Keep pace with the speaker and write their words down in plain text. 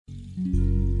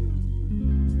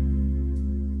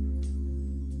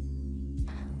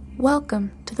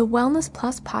Welcome to the Wellness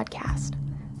Plus podcast,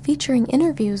 featuring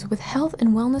interviews with health and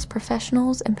wellness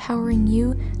professionals empowering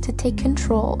you to take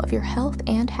control of your health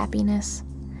and happiness.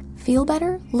 Feel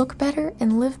better, look better,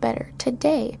 and live better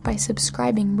today by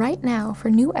subscribing right now for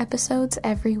new episodes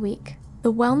every week.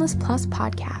 The Wellness Plus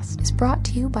podcast is brought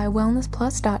to you by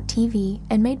wellnessplus.tv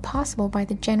and made possible by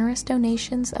the generous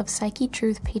donations of Psyche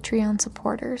Truth Patreon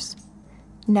supporters.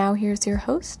 Now here's your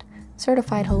host,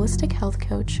 Certified Holistic Health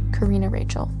Coach, Karina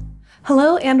Rachel.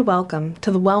 Hello and welcome to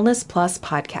the Wellness Plus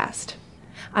podcast.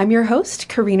 I'm your host,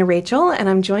 Karina Rachel, and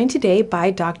I'm joined today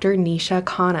by Dr. Nisha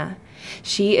Khanna.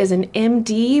 She is an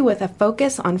MD with a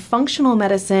focus on functional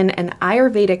medicine and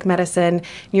Ayurvedic medicine. And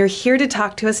you're here to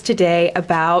talk to us today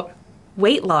about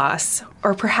weight loss,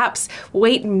 or perhaps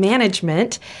weight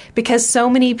management, because so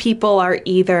many people are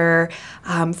either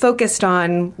focused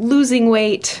on losing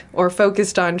weight or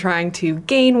focused on trying to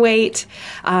gain weight.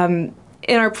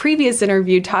 In our previous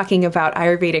interview talking about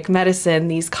Ayurvedic medicine,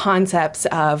 these concepts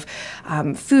of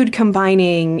food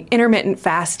combining, intermittent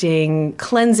fasting,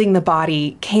 cleansing the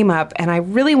body came up, and I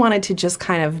really wanted to just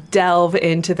kind of delve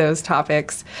into those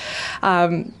topics.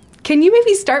 Can you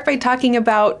maybe start by talking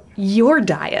about your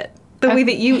diet, the way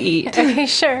that you eat? Okay,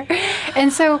 sure.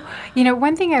 And so,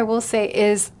 one thing I will say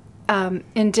is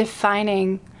in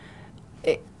defining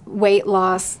weight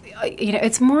loss,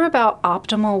 it's more about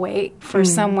optimal weight for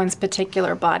someone's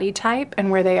particular body type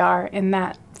and where they are in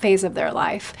that phase of their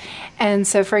life. And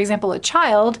so, for example, a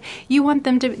child, you want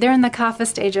them to, they're in the Kapha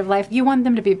stage of life, you want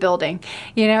them to be building.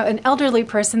 An elderly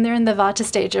person, they're in the Vata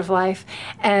stage of life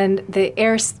and the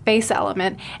air space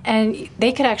element, and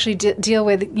they could actually deal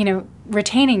with,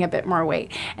 retaining a bit more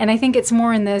weight. And I think it's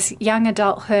more in this young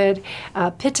adulthood,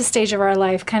 Pitta stage of our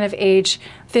life, kind of age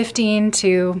 15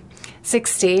 to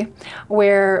 60,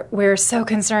 where we're so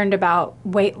concerned about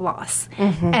weight loss.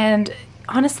 And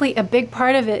honestly, a big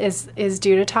part of it is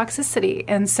due to toxicity.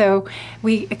 And so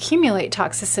we accumulate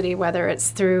toxicity, whether it's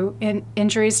through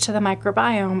injuries to the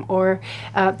microbiome or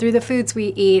through the foods we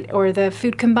eat or the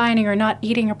food combining or not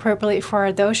eating appropriately for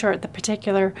our dosha or at the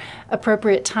particular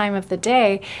appropriate time of the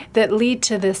day that lead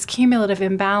to this cumulative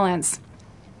imbalance.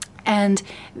 And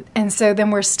so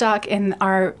then we're stuck in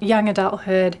our young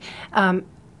adulthood,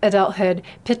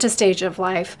 Pitta stage of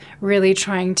life, really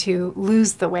trying to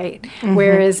lose the weight.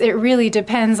 Whereas it really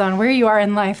depends on where you are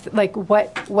in life, like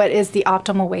what is the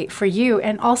optimal weight for you,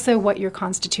 and also what your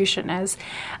constitution is,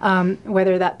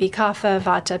 whether that be Kapha,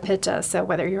 Vata, Pitta. So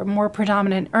whether you're more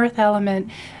predominant earth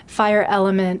element, fire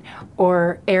element,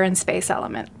 or air and space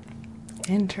element.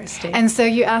 Interesting. And so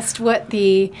you asked what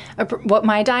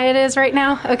my diet is right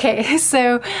now? Okay,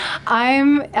 so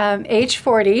I'm age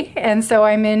 40, and so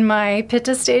I'm in my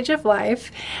Pitta stage of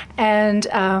life, and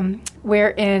we're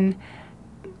in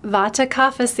Vata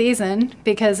Kapha season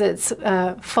because it's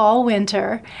fall,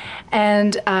 winter,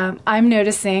 and I'm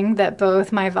noticing that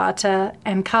both my Vata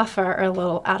and Kapha are a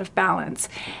little out of balance.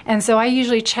 And so I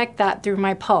usually check that through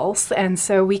my pulse, and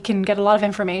so we can get a lot of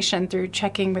information through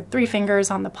checking with 3 fingers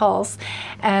on the pulse.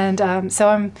 And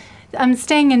so I'm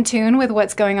staying in tune with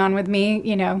what's going on with me,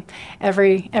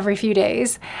 every few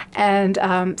days.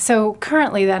 And so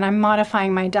currently then I'm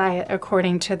modifying my diet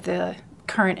according to the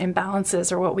current imbalances,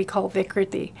 or what we call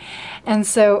Vikriti. And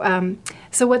so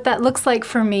what that looks like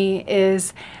for me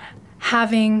is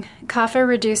having kapha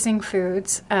reducing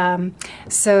foods.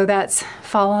 So that's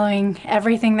following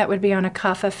everything that would be on a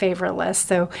kapha favor list.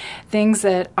 So things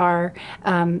that are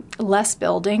less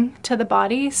building to the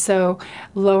body. So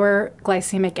lower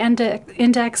glycemic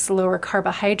index, lower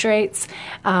carbohydrates,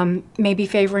 maybe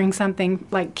favoring something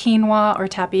like quinoa or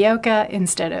tapioca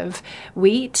instead of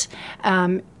wheat.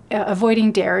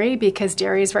 Avoiding dairy, because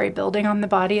dairy is very building on the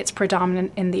body. It's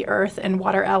predominant in the earth and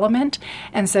water element.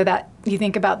 And so that you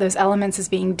think about those elements as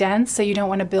being dense, so you don't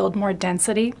want to build more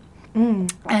density.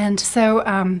 And so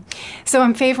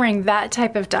I'm favoring that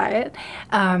type of diet,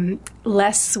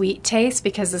 less sweet taste,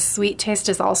 because the sweet taste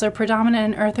is also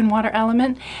predominant in earth and water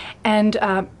element. And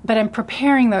but I'm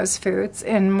preparing those foods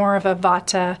in more of a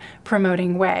Vata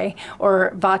promoting way,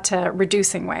 or Vata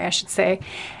reducing way, I should say.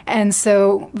 And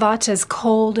so Vata is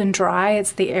cold and dry;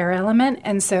 it's the air element,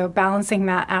 and so balancing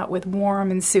that out with warm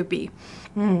and soupy.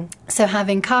 So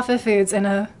having kapha foods in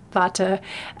a Vata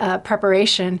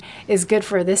preparation is good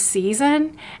for this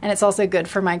season, and it's also good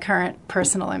for my current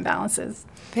personal imbalances.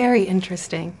 Very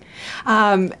interesting.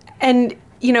 And,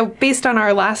 based on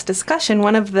our last discussion,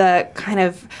 one of the kind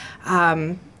of,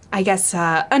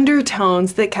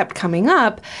 undertones that kept coming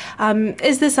up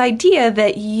is this idea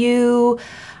that you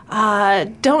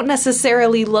don't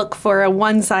necessarily look for a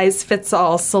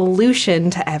one-size-fits-all solution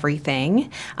to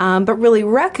everything, but really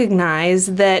recognize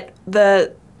that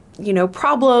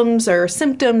problems or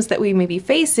symptoms that we may be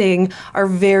facing are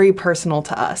very personal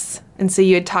to us. And so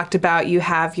you had talked about you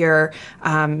have your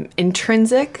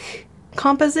intrinsic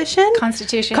constitution,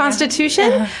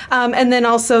 and then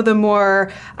also the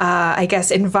more,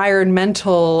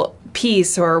 environmental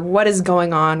piece, or what is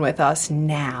going on with us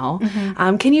now.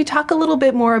 Can you talk a little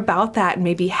bit more about that, and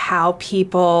maybe how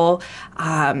people,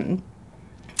 how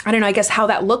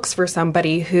that looks for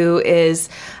somebody who is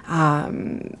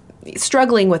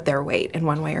struggling with their weight in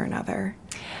one way or another?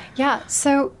 Yeah,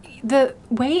 so the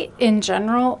weight in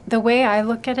general, the way I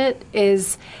look at it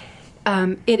is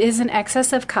it is an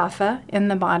excess of kapha in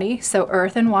the body, so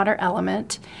earth and water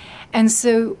element. And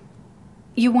so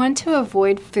you want to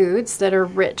avoid foods that are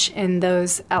rich in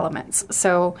those elements.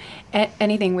 So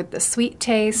anything with the sweet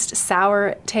taste,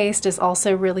 sour taste is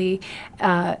also really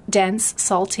dense,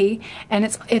 salty,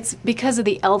 and it's because of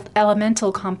the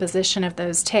elemental composition of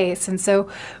those tastes. And so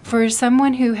for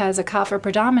someone who has a kapha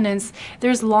predominance,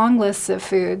 there's long lists of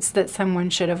foods that someone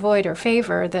should avoid or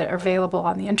favor that are available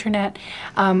on the internet.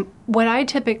 What I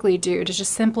typically do to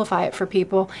just simplify it for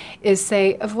people is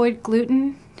say avoid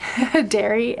gluten,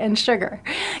 dairy, and sugar,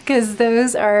 because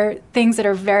those are things that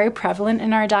are very prevalent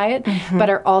in our diet, but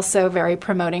are also very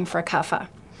promoting for kapha.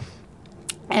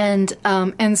 And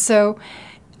so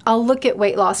I'll look at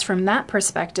weight loss from that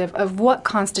perspective of what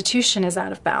constitution is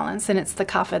out of balance, and it's the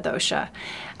kapha dosha.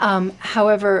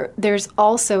 However, there's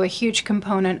also a huge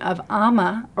component of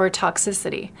ama, or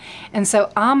toxicity. And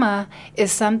so ama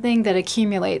is something that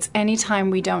accumulates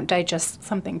anytime we don't digest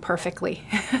something perfectly.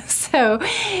 So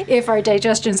if our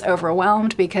digestion's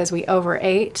overwhelmed because we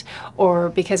overate, or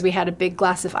because we had a big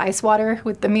glass of ice water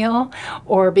with the meal,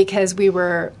 or because we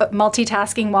were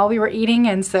multitasking while we were eating,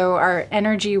 and so our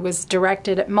energy was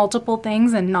directed at multiple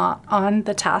things and not on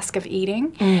the task of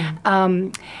eating,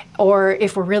 or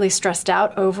if we're really stressed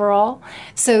out overall.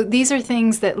 So these are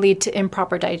things that lead to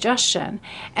improper digestion.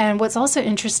 And what's also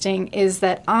interesting is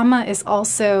that ama is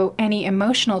also any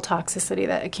emotional toxicity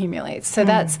that accumulates. So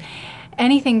that's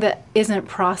anything that isn't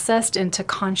processed into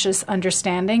conscious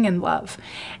understanding and love.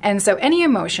 And so any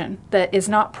emotion that is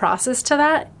not processed to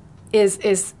that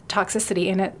is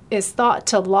toxicity, and it is thought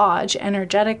to lodge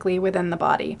energetically within the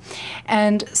body.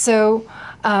 And so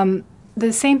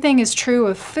the same thing is true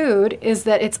of food, is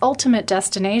that its ultimate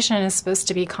destination is supposed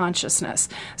to be consciousness.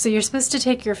 So you're supposed to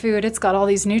take your food, it's got all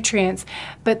these nutrients,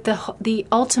 but the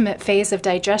ultimate phase of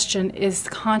digestion is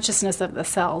consciousness of the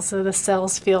cells. So the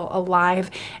cells feel alive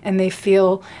and they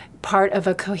feel part of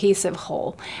a cohesive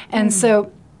whole. And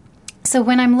so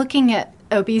when I'm looking at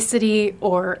obesity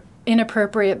or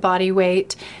inappropriate body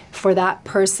weight for that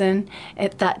person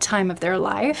at that time of their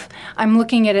life, I'm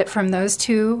looking at it from those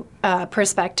two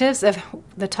perspectives of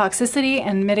the toxicity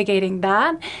and mitigating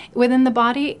that within the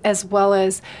body, as well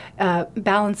as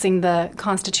balancing the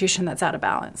constitution that's out of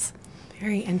balance.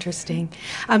 Very interesting.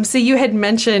 So you had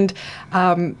mentioned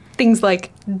things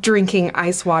like drinking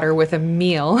ice water with a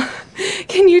meal.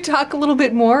 Can you talk a little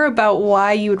bit more about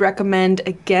why you would recommend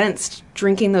against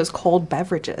drinking those cold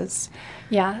beverages?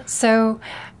 Yeah, so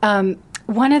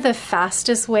one of the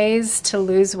fastest ways to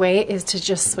lose weight is to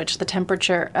just switch the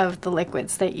temperature of the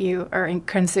liquids that you are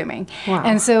consuming. Wow.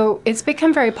 And so it's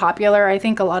become very popular. I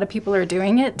think a lot of people are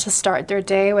doing it to start their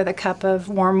day with a cup of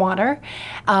warm water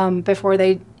before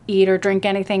they eat or drink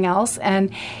anything else,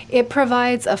 and it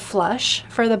provides a flush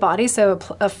for the body, so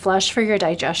a flush for your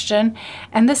digestion.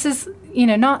 And this is,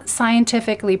 not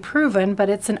scientifically proven, but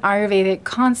it's an Ayurvedic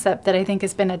concept that I think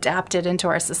has been adapted into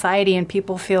our society, and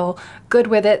people feel good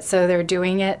with it, so they're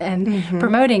doing it and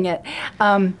promoting it.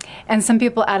 And some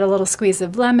people add a little squeeze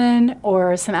of lemon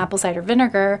or some apple cider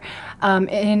vinegar.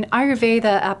 In Ayurveda,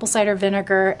 apple cider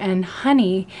vinegar and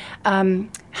honey,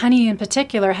 honey in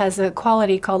particular has a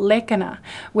quality called lekana,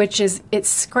 which is it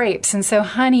scrapes. And so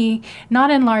honey, not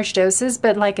in large doses,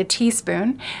 but like a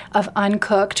teaspoon of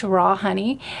uncooked raw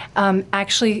honey,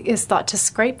 actually is thought to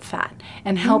scrape fat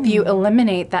and help you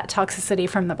eliminate that toxicity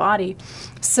from the body.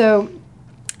 So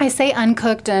I say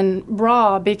uncooked and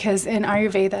raw because in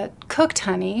Ayurveda, cooked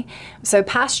honey, so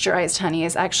pasteurized honey,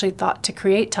 is actually thought to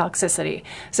create toxicity.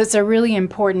 So it's a really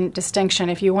important distinction.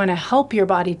 If you want to help your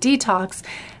body detox,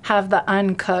 have the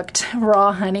uncooked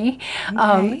raw honey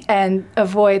and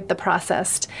avoid the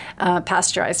processed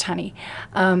pasteurized honey.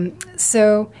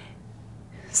 So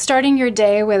starting your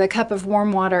day with a cup of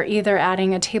warm water, either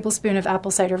adding a tablespoon of apple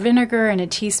cider vinegar and a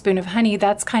teaspoon of honey,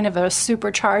 that's kind of a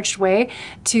supercharged way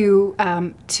to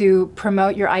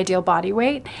promote your ideal body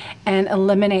weight and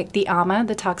eliminate the ama,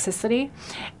 the toxicity.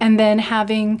 And then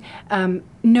having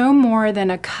no more than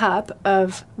a cup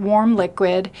of warm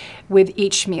liquid with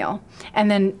each meal, and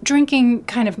then drinking,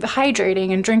 kind of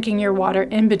hydrating and drinking your water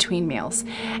in between meals.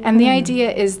 And the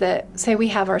idea is that, say we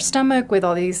have our stomach with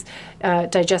all these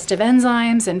digestive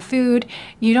enzymes and food,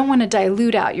 you don't want to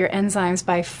dilute out your enzymes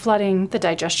by flooding the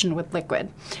digestion with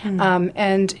liquid.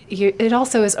 It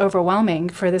also is overwhelming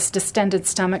for this distended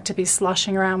stomach to be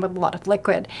sloshing around with a lot of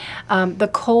liquid. The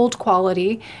cold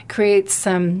quality creates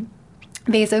some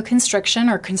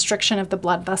vasoconstriction or constriction of the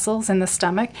blood vessels in the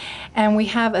stomach, and we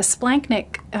have a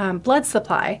splanchnic blood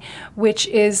supply, which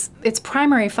is its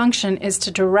primary function is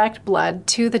to direct blood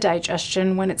to the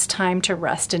digestion when it's time to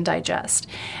rest and digest.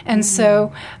 And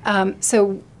so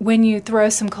when you throw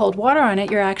some cold water on it,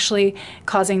 you're actually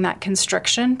causing that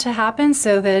constriction to happen,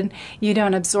 so that you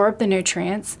don't absorb the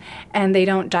nutrients and they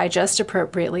don't digest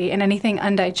appropriately, and anything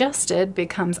undigested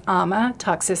becomes ama,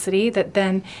 toxicity, that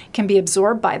then can be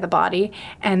absorbed by the body,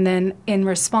 and then in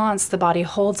response the body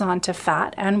holds on to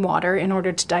fat and water in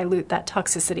order to dilute that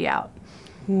toxicity out.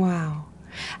 Wow.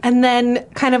 And then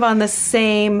kind of on the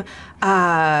same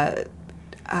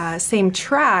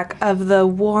track of the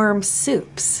warm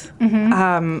soups.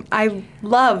 I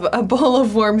love a bowl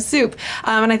of warm soup,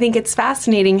 and I think it's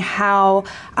fascinating how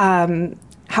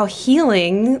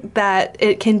healing that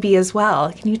it can be as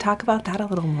well. Can you talk about that a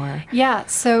little more? Yeah.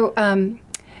 So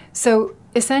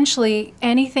essentially,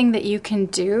 anything that you can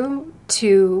do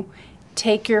to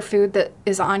take your food that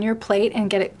is on your plate and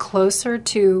get it closer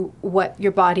to what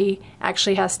your body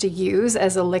actually has to use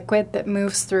as a liquid that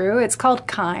moves through. It's called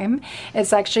chyme.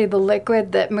 It's actually the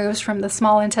liquid that moves from the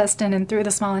small intestine and through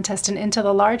the small intestine into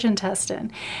the large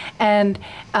intestine. And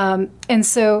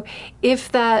so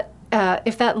if that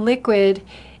liquid,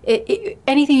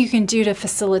 anything you can do to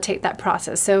facilitate that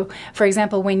process. So, for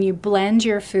example, when you blend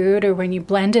your food or when you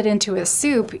blend it into a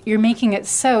soup, you're making it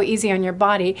so easy on your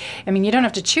body. I mean, you don't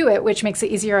have to chew it, which makes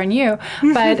it easier on you.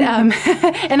 But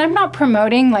and I'm not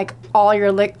promoting like all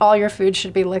your food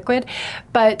should be liquid,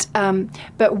 but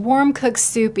warm cooked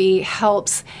soupy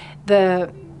helps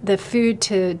the food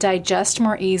to digest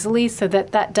more easily, so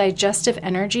that digestive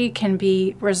energy can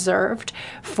be reserved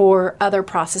for other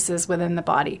processes within the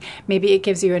body. Maybe it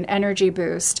gives you an energy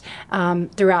boost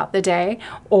throughout the day,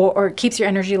 or keeps your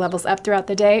energy levels up throughout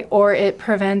the day, or it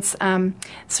prevents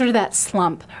sort of that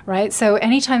slump, right? So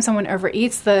anytime someone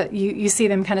overeats, you see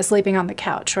them kind of sleeping on the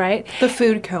couch, right? The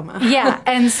food coma. Yeah,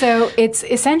 and so it's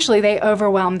essentially they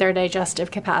overwhelmed their digestive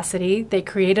capacity. They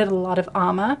created a lot of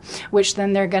ama, which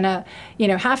then they're going to,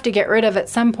 have to get rid of at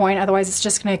some point. Otherwise, it's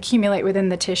just going to accumulate within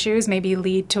the tissues, maybe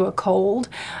lead to a cold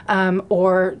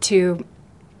or to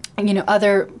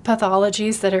other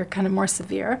pathologies that are kind of more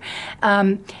severe.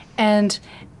 And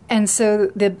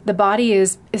so the body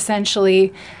is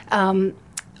essentially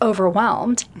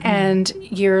overwhelmed, and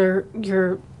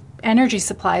your energy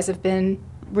supplies have been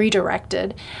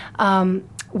redirected.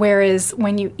 Whereas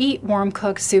when you eat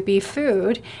warm-cooked, soupy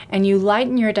food and you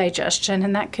lighten your digestion,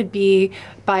 and that could be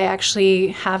by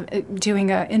actually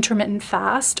doing an intermittent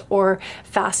fast or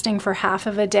fasting for half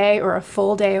of a day or a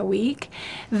full day a week,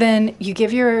 then you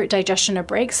give your digestion a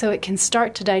break so it can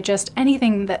start to digest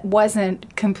anything that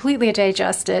wasn't completely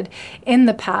digested in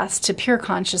the past to pure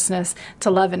consciousness, to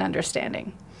love and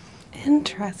understanding.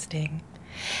 Interesting.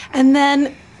 And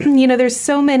then, there's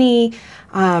so many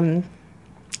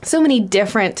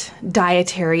different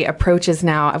dietary approaches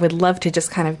now. I would love to just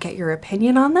kind of get your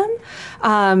opinion on them.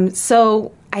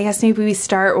 So I guess maybe we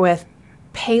start with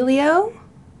paleo.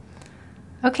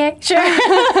 Okay, sure.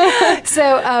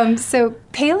 So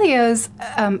paleo's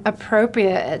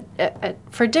appropriate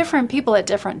for different people at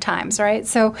different times, right?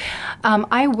 So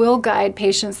I will guide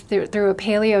patients through a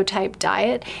paleo type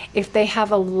diet if they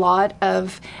have a lot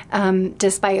of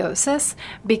dysbiosis,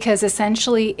 because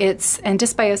essentially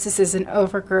dysbiosis is an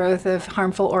overgrowth of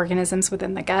harmful organisms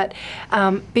within the gut,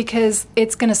 because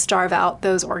it's going to starve out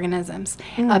those organisms,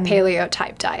 a paleo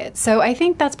type diet. So I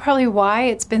think that's probably why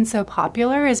it's been so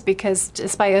popular, is because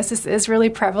dysbiosis is really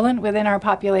prevalent within our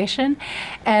population.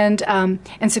 And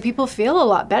so people feel a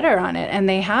lot better on it, and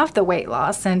they have the weight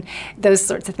loss and those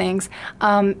sorts of things.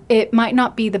 It might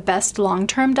not be the best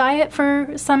long-term diet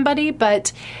for somebody,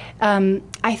 but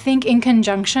I think in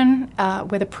conjunction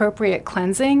with appropriate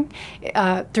cleansing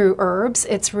through herbs,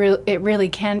 it really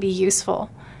can be useful.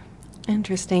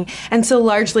 Interesting. And so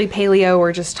largely paleo,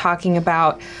 we're just talking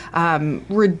about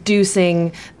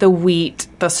reducing the wheat,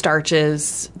 the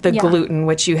starches, the gluten,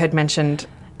 which you had mentioned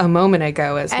a moment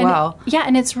ago as well. Yeah,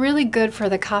 and it's really good for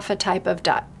the kapha type of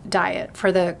diet,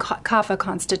 for the kapha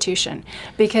constitution,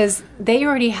 because they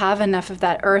already have enough of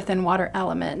that earth and water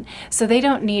element, so they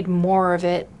don't need more of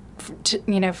it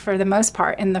for the most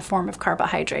part, in the form of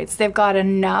carbohydrates. They've got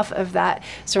enough of that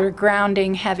sort of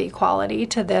grounding, heavy quality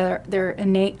to their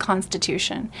innate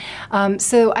constitution.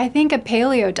 So I think a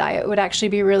paleo diet would actually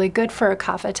be really good for a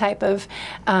kapha type of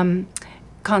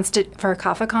for a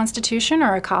kapha constitution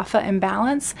or a kapha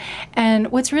imbalance.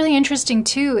 And what's really interesting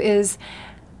too is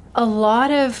a lot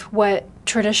of what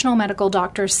traditional medical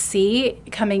doctors see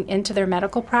coming into their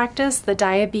medical practice, the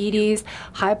diabetes,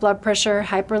 high blood pressure,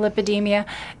 hyperlipidemia,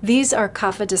 these are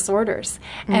kapha disorders.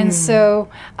 And so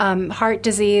heart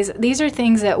disease, these are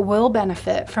things that will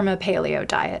benefit from a paleo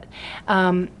diet.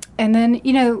 And then,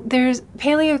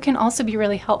 paleo can also be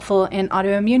really helpful in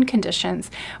autoimmune conditions,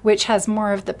 which has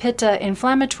more of the pitta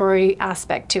inflammatory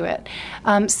aspect to it.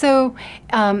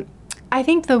 I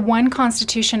think the one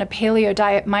constitution a paleo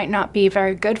diet might not be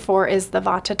very good for is the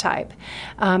vata type,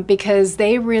 because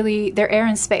they're air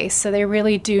and space, so they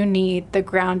really do need the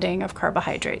grounding of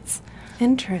carbohydrates.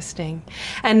 Interesting.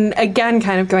 And again,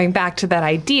 kind of going back to that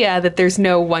idea that there's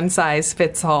no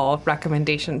one-size-fits-all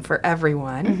recommendation for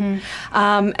everyone.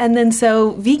 And then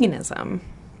so veganism.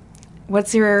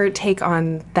 What's your take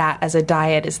on that as a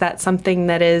diet? Is that something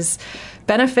that is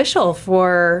beneficial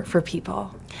for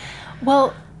people?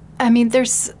 Well, I mean,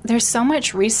 there's so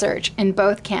much research in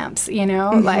both camps, and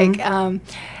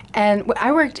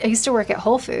I used to work at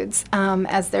Whole Foods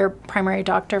as their primary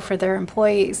doctor for their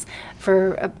employees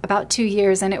for about 2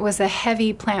 years, and it was a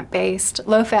heavy plant-based,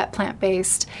 low-fat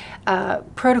plant-based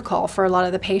protocol for a lot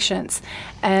of the patients.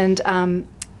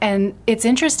 And it's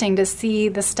interesting to see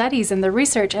the studies and the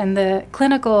research and the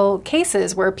clinical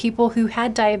cases where people who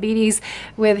had diabetes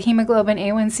with hemoglobin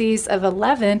A1Cs of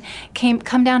 11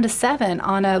 come down to 7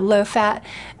 on a low-fat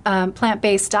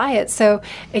plant-based diet. So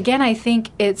again, I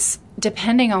think it's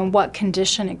depending on what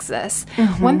condition exists.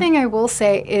 One thing I will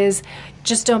say is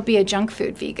just don't be a junk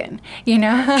food vegan,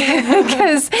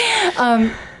 because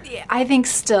I think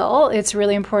still it's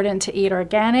really important to eat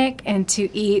organic and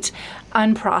to eat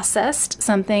unprocessed,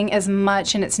 something as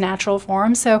much in its natural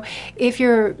form. So if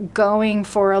you're going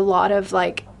for a lot of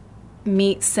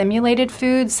meat simulated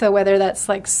foods, so whether that's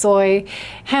like soy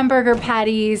hamburger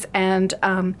patties and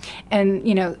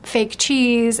fake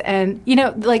cheese and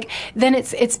then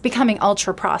it's becoming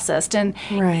ultra processed, and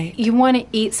you want to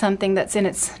eat something that's in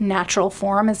its natural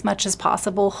form as much as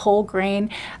possible, whole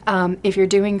grain if you're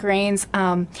doing grains,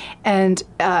 and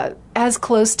as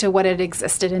close to what had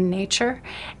existed in nature.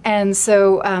 And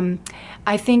so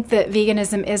I think that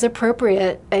veganism is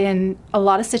appropriate in a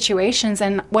lot of situations.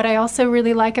 And what I also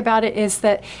really like about it is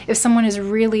that if someone is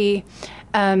really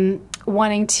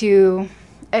wanting to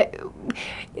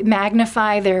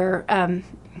magnify their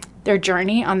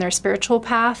journey on their spiritual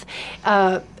path,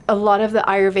 a lot of the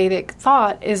Ayurvedic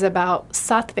thought is about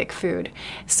sattvic food.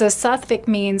 So sattvic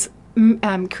means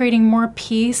creating more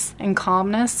peace and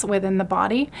calmness within the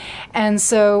body. And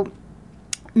so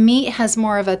meat has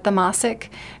more of a tamasic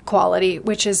quality,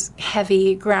 which is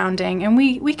heavy, grounding, and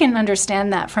we can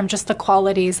understand that from just the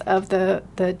qualities of the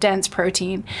dense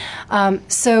protein.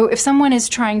 So if someone is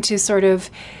trying to sort of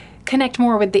connect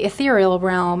more with the ethereal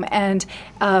realm and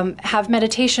have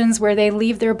meditations where they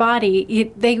leave their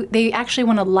body, they actually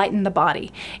want to lighten the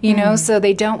body, so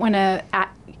they don't want to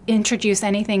introduce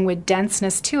anything with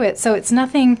denseness to it. So it's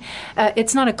nothing,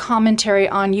 it's not a commentary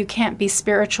on you can't be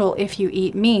spiritual if you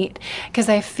eat meat, because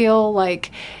I feel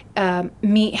like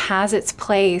meat has its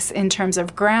place in terms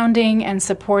of grounding and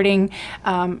supporting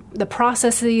the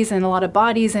processes in a lot of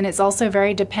bodies, and it's also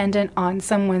very dependent on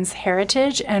someone's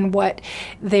heritage and what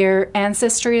their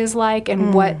ancestry is like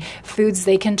and what foods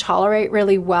they can tolerate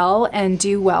really well and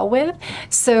do well with.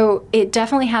 So it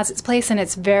definitely has its place, and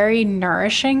it's very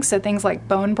nourishing. So things like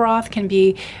bone broth can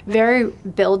be very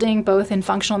building, both in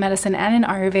functional medicine and in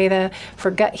Ayurveda,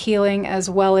 for gut healing, as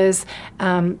well as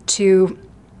to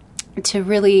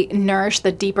really nourish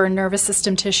the deeper nervous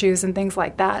system tissues and things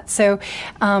like that. So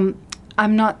I'm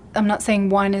not saying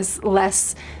one is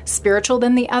less spiritual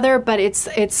than the other, but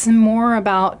it's more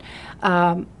about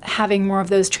having more of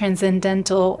those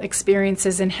transcendental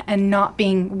experiences and not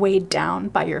being weighed down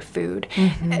by your food.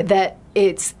 That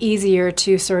it's easier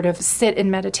to sort of sit in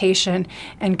meditation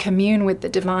and commune with the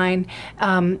divine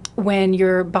when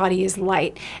your body is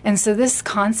light. And so this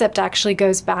concept actually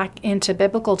goes back into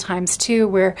biblical times too,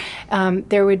 where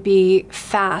there would be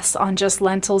fasts on just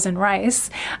lentils and rice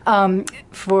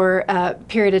for a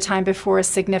period of time before a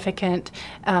significant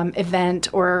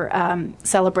event or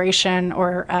celebration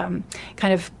or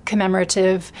kind of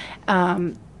commemorative,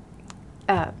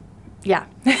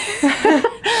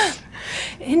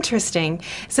 Interesting.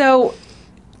 So,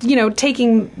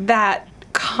 taking that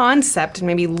concept and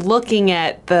maybe looking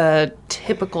at the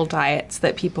typical diets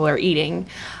that people are eating,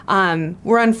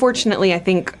 where unfortunately I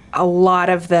think a lot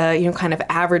of the kind of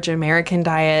average American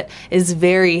diet is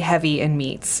very heavy in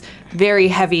meats, very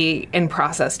heavy in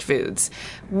processed foods.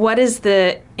 What is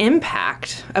the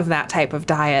impact of that type of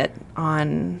diet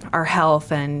on our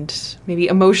health and maybe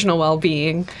emotional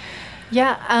well-being?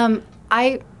 Yeah,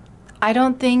 I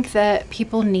don't think that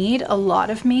people need a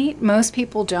lot of meat. Most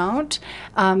people don't.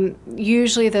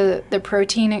 Usually the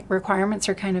protein requirements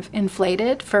are kind of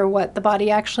inflated for what the body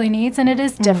actually needs, and it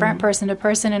is different person to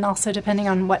person and also depending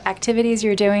on what activities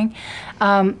you're doing.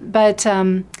 But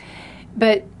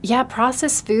yeah,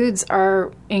 processed foods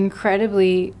are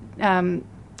incredibly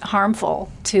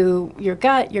harmful to your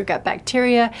gut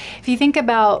bacteria. If you think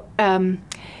about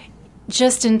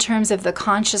just in terms of the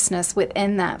consciousness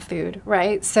within that food,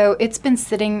 right? So it's been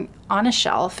sitting on a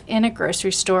shelf in a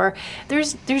grocery store.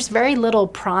 There's very little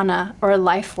prana or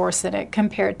life force in it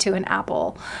compared to an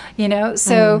apple,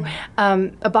 So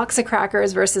a box of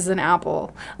crackers versus an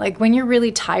apple. Like when you're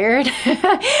really tired,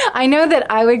 I know that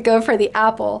I would go for the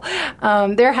apple.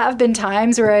 There have been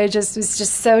times where I was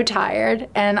just so tired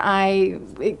and I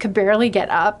could barely get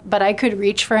up, but I could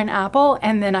reach for an apple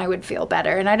and then I would feel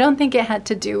better. And I don't think it had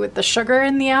to do with the sugar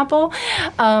in the apple,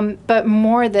 but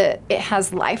more that it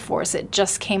has life force. It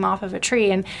just came off of a tree,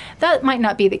 and that might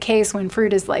not be the case when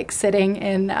fruit is like sitting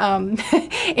in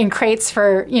in crates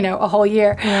for a whole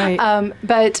year. Right.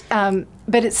 But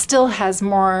it still has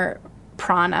more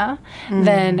prana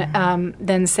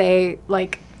than say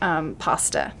like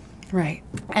pasta. Right.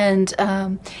 And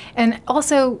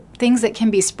also things that can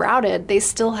be sprouted, they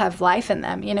still have life in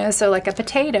them, so like a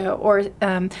potato or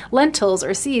lentils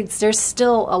or seeds, they're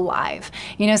still alive,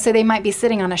 so they might be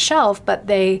sitting on a shelf, but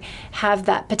they have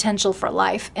that potential for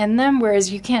life in them,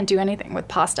 whereas you can't do anything with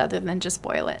pasta other than just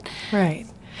boil it. Right.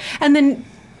 And then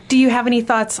do you have any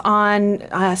thoughts on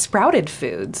sprouted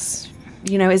foods?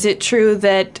 Is it true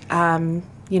that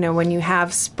when you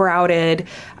have sprouted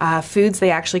foods,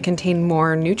 they actually contain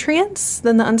more nutrients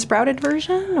than the unsprouted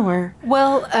version, or?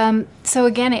 Well, so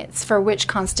again, it's for which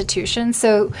constitution.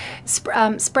 So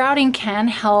sprouting can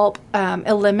help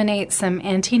eliminate some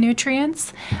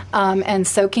anti-nutrients and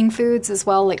soaking foods as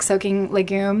well, like soaking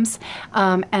legumes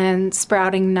and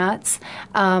sprouting nuts.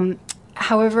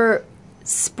 However,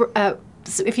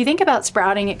 so if you think about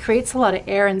sprouting, it creates a lot of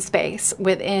air and space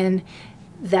within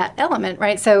that element,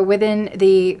 right? So within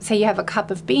say you have a cup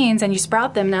of beans and you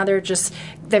sprout them, now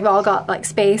they've all got like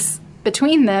space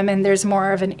between them and there's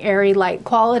more of an airy light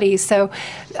quality. So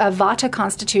a Vata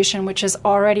constitution, which is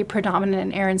already predominant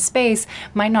in air and space,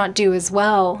 might not do as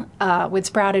well with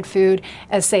sprouted food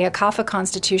as say a Kapha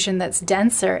constitution that's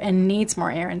denser and needs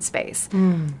more air and space.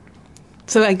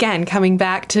 So again, coming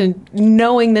back to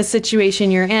knowing the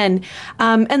situation you're in,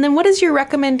 and then what is your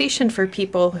recommendation for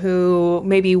people who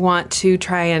maybe want to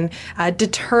try and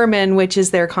determine which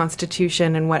is their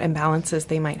constitution and what imbalances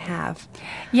they might have?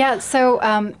 Yeah,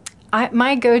 so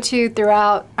my go-to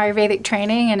throughout Ayurvedic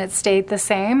training, and it stayed the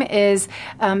same, is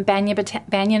Banyan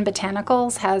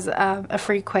Botanicals has a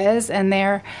free quiz, and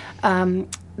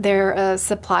they're a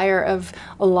supplier of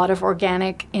a lot of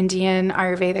organic Indian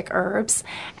Ayurvedic herbs,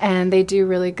 and they do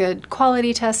really good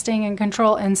quality testing and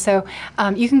control. And so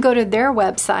you can go to their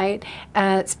website,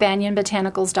 it's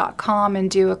banyanbotanicals.com,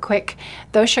 and do a quick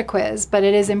dosha quiz, but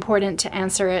it is important to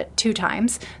answer it 2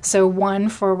 times. So one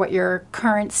for what your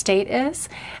current state is,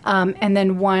 and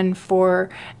then one for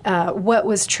what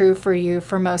was true for you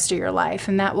for most of your life.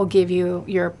 And that will give you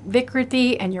your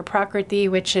Vikruti and your Prakriti,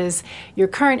 which is your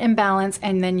current imbalance,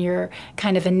 and then your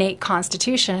kind of innate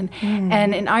constitution.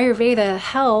 And in Ayurveda,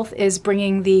 health is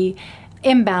bringing the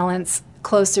imbalance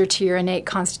closer to your innate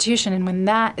constitution. And when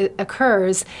that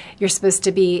occurs, you're supposed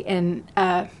to be in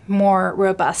a more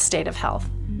robust state of health.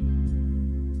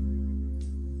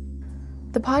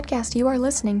 The podcast you are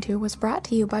listening to was brought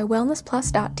to you by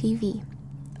WellnessPlus.tv,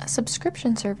 a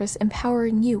subscription service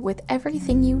empowering you with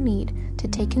everything you need to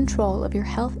take control of your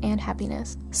health and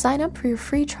happiness. Sign up for your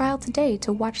free trial today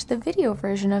to watch the video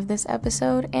version of this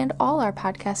episode and all our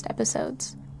podcast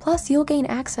episodes. Plus, you'll gain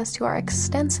access to our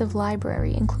extensive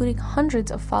library, including hundreds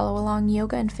of follow-along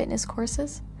yoga and fitness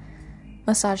courses,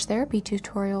 massage therapy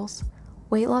tutorials,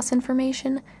 weight loss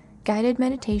information, guided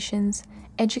meditations,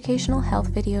 educational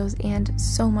health videos, and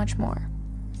so much more.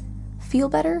 Feel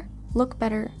better, look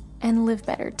better, and live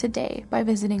better today by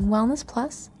visiting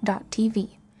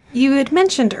wellnessplus.tv. You had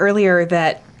mentioned earlier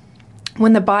that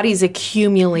when the body's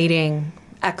accumulating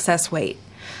excess weight,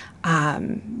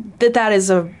 that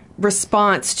is a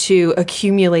response to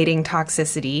accumulating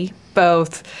toxicity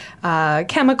both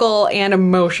chemical and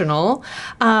emotional.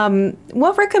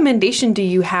 What recommendation do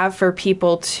you have for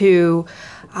people to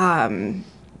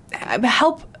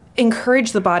help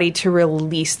encourage the body to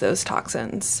release those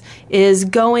toxins? Is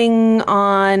going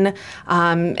on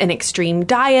an extreme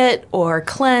diet or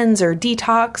cleanse or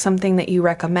detox something that you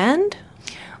recommend?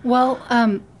 Well,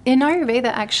 in Ayurveda,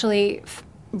 actually,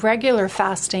 regular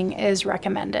fasting is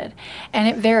recommended, and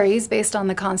it varies based on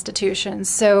the constitution.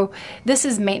 So this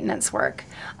is maintenance work.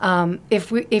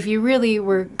 If you really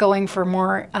were going for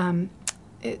more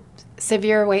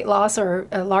severe weight loss or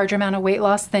a large amount of weight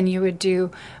loss, then you would do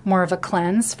more of a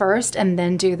cleanse first and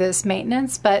then do this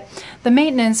maintenance. But the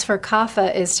maintenance for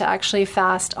kapha is to actually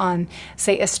fast on,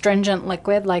 say, astringent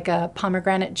liquid like a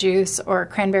pomegranate juice or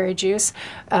cranberry juice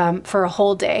for a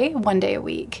whole day, 1 day a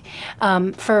week.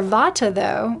 For vata,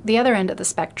 though, the other end of the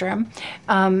spectrum,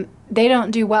 they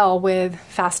don't do well with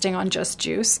fasting on just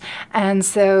juice. And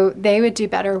so they would do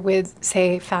better with,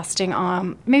 say, fasting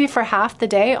on maybe for half the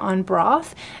day on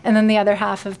broth, and then the other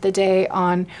half of the day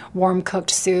on warm cooked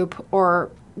soup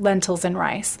or lentils and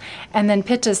rice. And then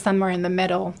pitta somewhere in the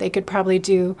middle. They could probably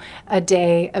do a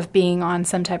day of being on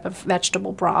some type of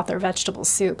vegetable broth or vegetable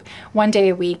soup. 1 day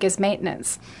a week is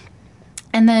maintenance.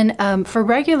 And then for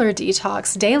regular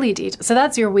detox, daily detox, so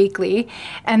that's your weekly.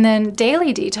 And then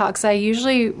daily detox, I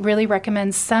usually really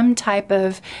recommend some type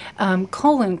of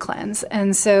colon cleanse.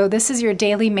 And so this is your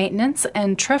daily maintenance.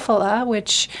 And Triphala,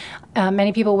 which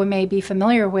many people may be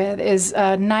familiar with, is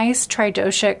a nice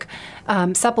tridoshic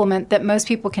supplement that most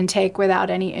people can take without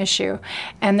any issue.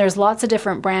 And there's lots of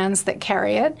different brands that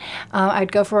carry it.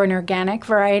 I'd go for an organic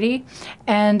variety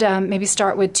and maybe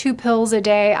start with 2 pills a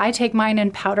day. I take mine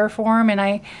in powder form, and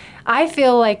I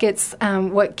feel like it's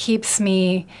what keeps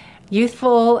me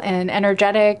youthful and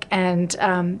energetic, and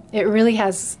it really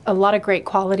has a lot of great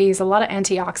qualities, a lot of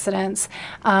antioxidants,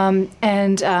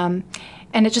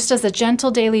 and it just does a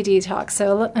gentle daily detox.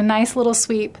 So a nice little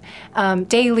sweep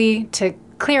daily to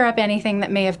clear up anything that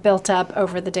may have built up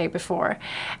over the day before.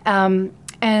 And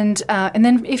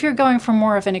then if you're going for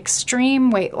more of an extreme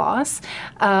weight loss,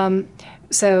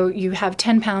 so you have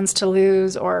 10 pounds to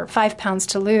lose or 5 pounds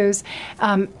to lose,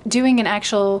 doing an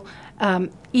actual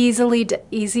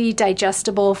easy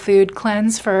digestible food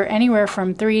cleanse for anywhere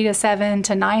from 3 to 7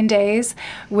 to 9 days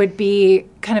would be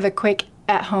kind of a quick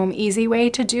at-home, easy way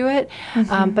to do it.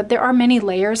 Mm-hmm. But there are many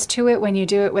layers to it when you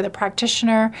do it with a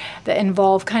practitioner that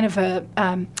involve kind of a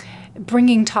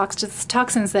bringing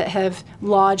toxins that have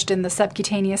lodged in the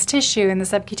subcutaneous tissue and the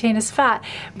subcutaneous fat,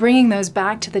 bringing those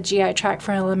back to the GI tract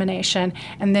for elimination,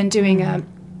 and then doing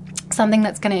something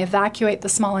that's going to evacuate the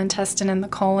small intestine and the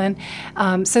colon.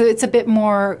 So it's a bit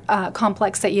more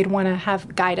complex that you'd want to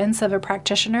have guidance of a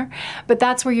practitioner. But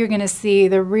that's where you're going to see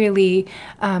the really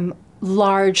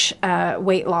large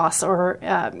weight loss or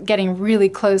getting really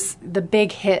close, the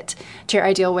big hit to your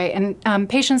ideal weight. And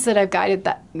patients that I've guided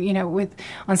that, with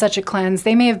on such a cleanse,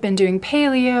 they may have been doing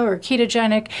paleo or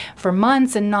ketogenic for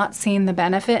months and not seen the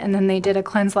benefit, and then they did a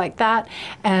cleanse like that,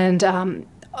 and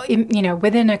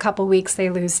within a couple weeks they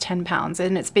lose 10 pounds,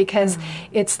 and it's because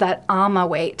it's that ama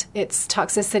weight, it's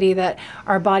toxicity that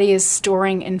our body is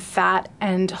storing in fat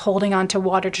and holding on to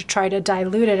water to try to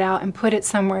dilute it out and put it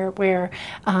somewhere where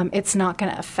it's not going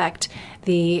to affect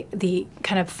the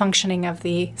kind of functioning of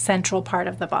the central part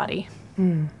of the body.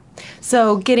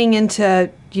 So getting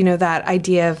into that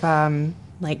idea of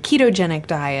like ketogenic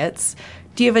diets,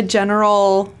 do you have a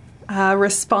general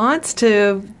response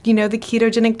to the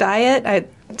ketogenic diet? I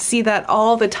see that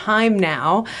all the time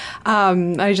now.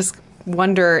 I just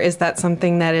wonder, is that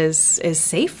something that is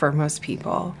safe for most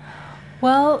people?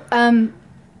 Well, I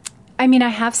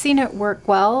have seen it work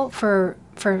well for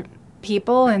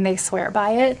people, and they swear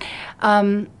by it.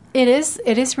 It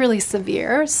is really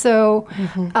severe, so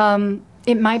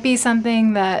it might be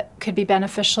something that could be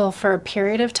beneficial for a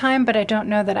period of time, but I don't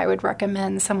know that I would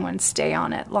recommend someone stay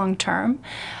on it long term.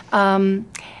 And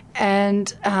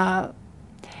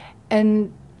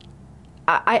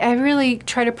I really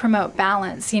try to promote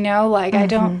balance,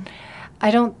 the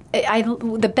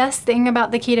best thing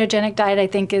about the ketogenic diet, I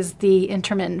think, is the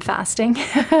intermittent fasting.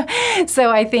 So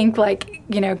I think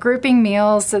grouping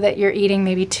meals so that you're eating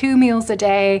maybe 2 meals a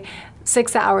day,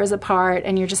 6 hours apart,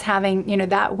 and you're just having,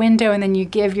 that window, and then you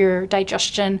give your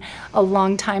digestion a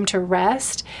long time to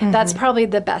rest. That's probably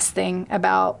the best thing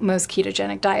about most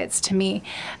ketogenic diets to me.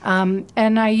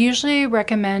 And I usually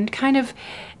recommend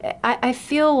I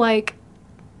feel like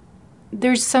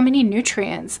there's so many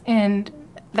nutrients in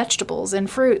vegetables and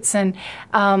fruits and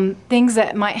things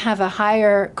that might have a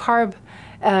higher carb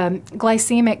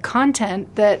glycemic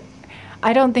content that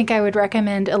I don't think I would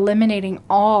recommend eliminating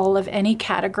all of any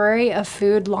category of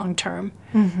food long term.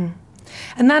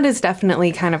 And that is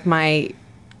definitely kind of my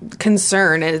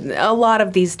concern. A lot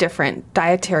of these different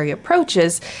dietary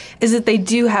approaches is that they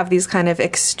do have these kind of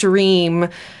extreme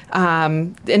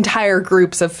entire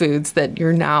groups of foods that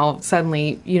you're now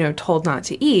suddenly, told not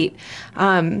to eat.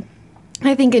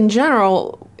 I think in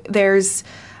general, there's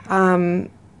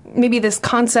maybe this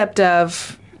concept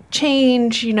of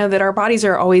change, that our bodies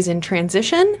are always in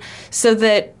transition, so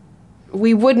that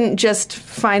we wouldn't just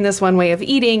find this one way of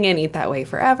eating and eat that way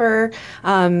forever.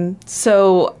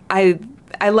 So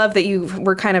I love that you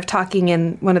were kind of talking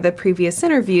in one of the previous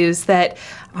interviews that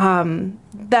the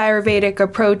Ayurvedic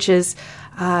approach is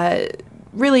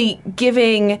really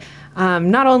giving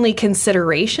not only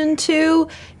consideration to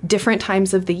different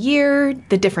times of the year,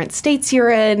 the different states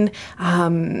you're in,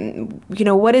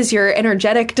 what is your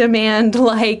energetic demand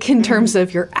like in terms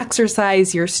of your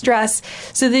exercise, your stress,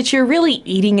 so that you're really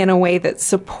eating in a way that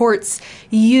supports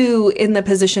you in the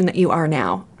position that you are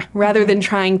now, rather than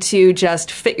trying to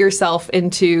just fit yourself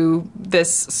into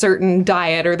this certain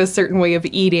diet or this certain way of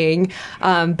eating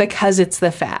because it's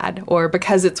the fad or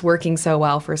because it's working so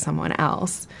well for someone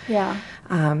else. Yeah.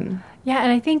 Yeah,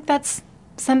 and I think that's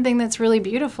something that's really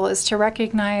beautiful, is to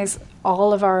recognize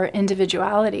all of our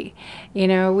individuality.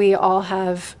 We all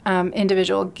have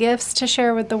individual gifts to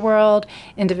share with the world,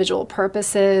 individual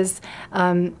purposes,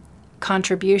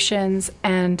 contributions,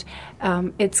 and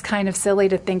it's kind of silly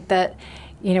to think that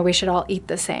we should all eat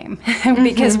the same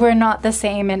because we're not the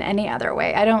same in any other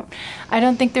way. I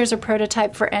don't think there's a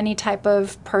prototype for any type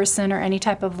of person or any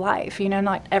type of life.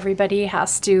 Not everybody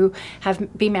has to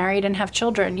be married and have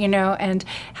children, and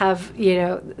have,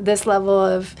 this level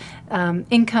of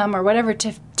income or whatever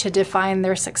to define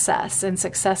their success. And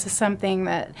success is something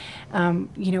that,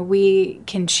 we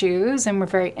can choose, and we're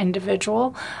very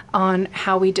individual on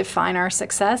how we define our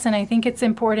success. And I think it's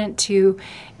important to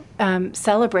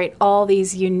celebrate all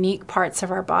these unique parts of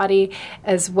our body,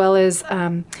 as well as,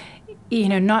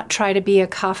 not try to be a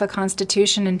Kapha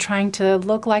constitution and trying to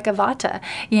look like a Vata.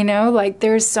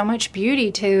 There's so much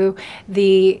beauty to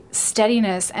the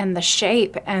steadiness and the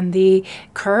shape and the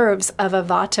curves of a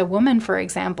Vata woman, for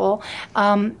example.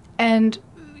 And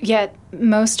yet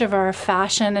most of our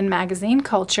fashion and magazine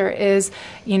culture is,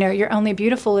 you're only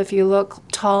beautiful if you look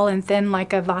tall and thin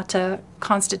like a Vata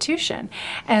constitution.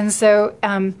 And so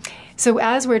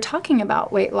as we're talking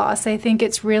about weight loss, I think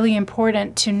it's really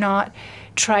important to not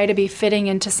try to be fitting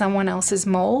into someone else's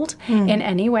mold in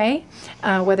any way,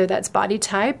 whether that's body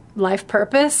type, life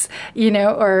purpose,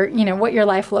 or, what your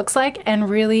life looks like, and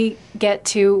really get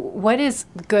to what is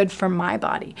good for my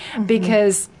body.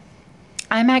 Because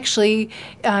I'm actually,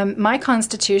 my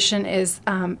constitution is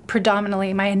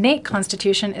predominantly, my innate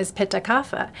constitution is Pitta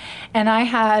Kapha. And I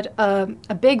had a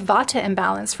big Vata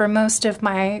imbalance for most of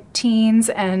my teens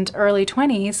and early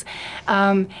 20s.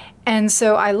 And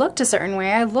so I looked a certain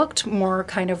way. I looked more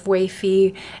kind of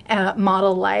wafy,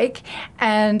 model-like.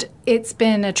 And it's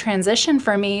been a transition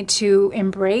for me to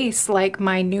embrace like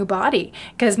my new body,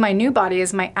 because my new body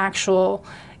is my actual,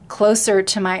 closer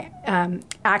to my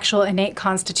actual innate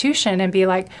constitution, and be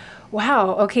like,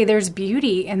 wow, okay, there's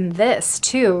beauty in this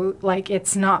too. Like,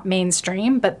 it's not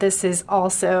mainstream, but this is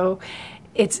also,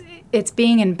 it's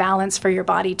being in balance for your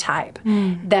body type.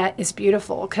 That is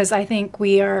beautiful, because I think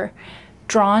we are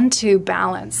drawn to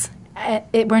balance.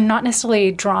 We're not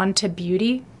necessarily drawn to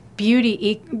beauty.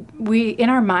 We in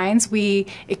our minds, we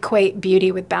equate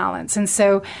beauty with balance. And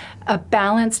so a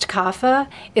balanced Kapha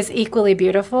is equally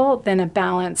beautiful than a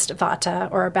balanced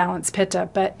Vata or a balanced Pitta,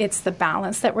 but it's the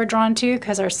balance that we're drawn to,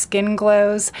 because our skin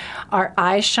glows, our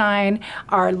eyes shine,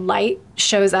 our light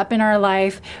shows up in our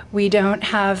life. We don't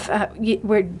have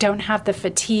the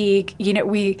fatigue.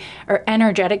 We are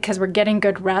energetic because we're getting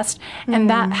good rest, and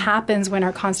that happens when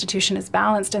our constitution is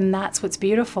balanced, and that's what's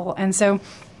beautiful. And so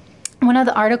one of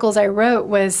the articles I wrote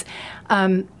was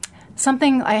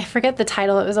something, I forget the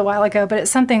title, it was a while ago, but it's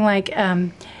something like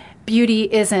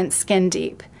beauty isn't skin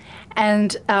deep.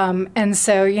 And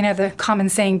so, the common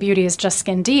saying, beauty is just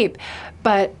skin deep.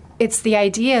 But it's the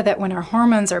idea that when our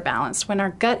hormones are balanced, when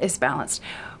our gut is balanced,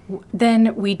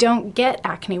 then we don't get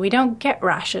acne, we don't get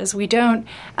rashes, we don't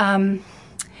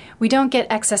get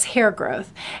excess hair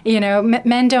growth.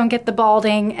 Men don't get the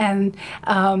balding, and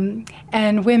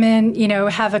women,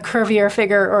 have a curvier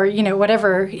figure, or,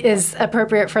 whatever is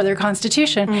appropriate for their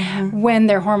constitution when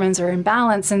their hormones are in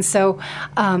balance. And so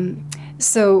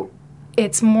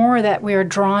it's more that we are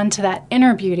drawn to that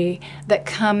inner beauty that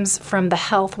comes from the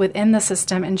health within the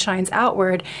system and shines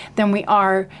outward than we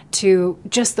are to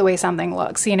just the way something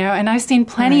looks, you know? And I've seen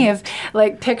plenty of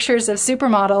like pictures of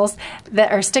supermodels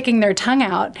that are sticking their tongue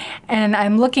out, and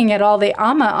I'm looking at all the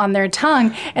ama on their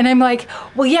tongue, and I'm like,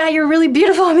 well, yeah, you're really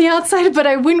beautiful on the outside, but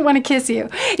I wouldn't want to kiss you,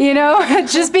 you know?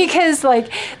 Just because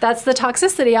like that's the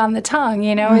toxicity on the tongue,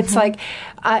 you know? It's like,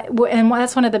 and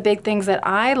that's one of the big things that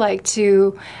I like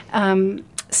to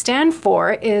stand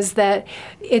for, is that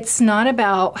it's not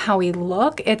about how we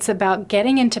look, it's about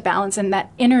getting into balance and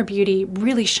that inner beauty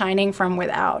really shining from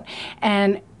without.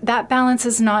 And that balance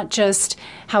is not just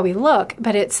how we look,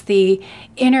 but it's the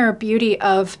inner beauty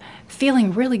of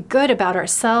feeling really good about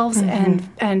ourselves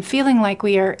and feeling like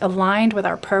we are aligned with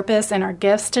our purpose and our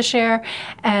gifts to share,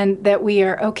 and that we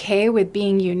are okay with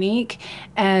being unique,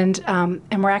 and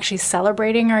we're actually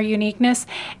celebrating our uniqueness.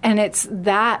 And it's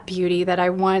that beauty that I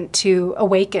want to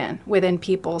awaken within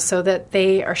people so that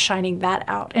they are shining that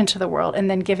out into the world and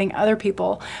then giving other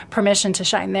people permission to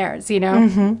shine theirs, you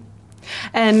know?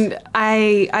 And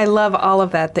I love all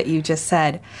of that you just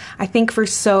said. I think for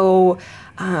so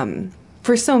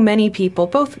many people,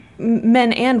 both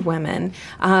men and women,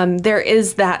 there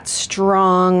is that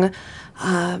strong,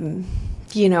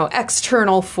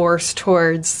 external force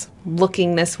towards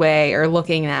looking this way or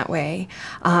looking that way.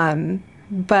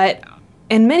 But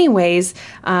in many ways,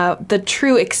 the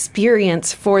true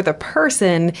experience for the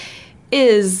person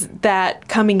is that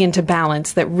coming into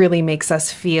balance that really makes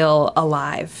us feel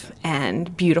alive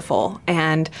and beautiful.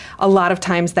 And a lot of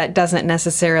times that doesn't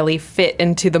necessarily fit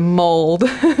into the mold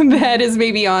that is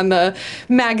maybe on the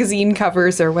magazine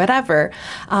covers or whatever.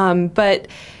 But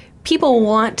people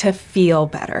want to feel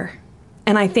better.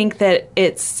 And I think that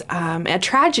it's a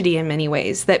tragedy in many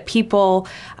ways that people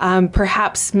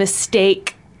perhaps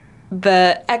mistake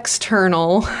the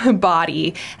external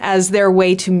body as their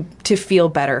way to feel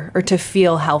better or to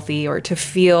feel healthy or to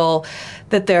feel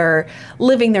that they're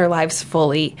living their lives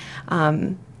fully.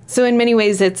 So in many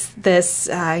ways, it's this,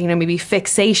 maybe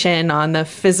fixation on the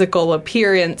physical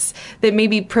appearance that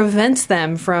maybe prevents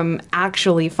them from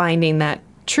actually finding that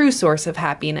true source of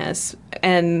happiness,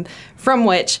 and from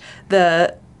which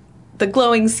the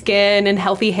glowing skin and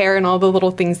healthy hair and all the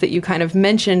little things that you kind of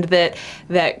mentioned that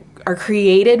are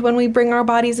created when we bring our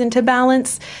bodies into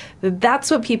balance,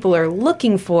 that's what people are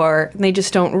looking for. And they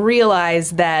just don't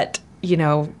realize that,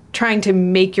 trying to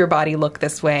make your body look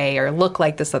this way or look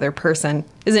like this other person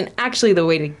isn't actually the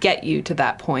way to get you to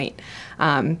that point.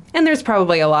 And there's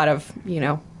probably a lot of,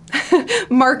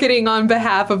 marketing on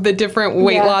behalf of the different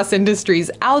weight loss industries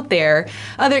out there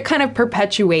that kind of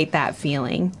perpetuate that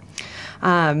feeling.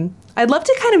 I'd love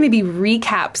to kind of maybe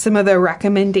recap some of the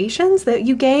recommendations that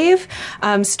you gave,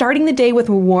 starting the day with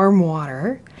warm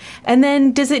water. And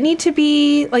then does it need to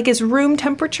be, is room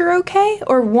temperature okay?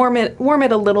 Or warm it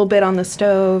a little bit on the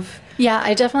stove? Yeah,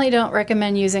 I definitely don't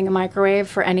recommend using a microwave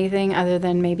for anything other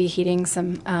than maybe heating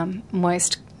some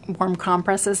moist warm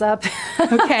compresses up.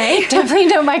 Okay. Definitely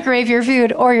don't microwave your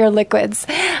food or your liquids.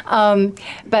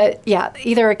 But yeah,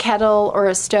 either a kettle or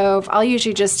a stove. I'll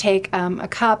usually just take a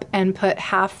cup and put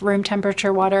half room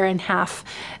temperature water and half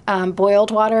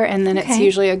boiled water, and then it's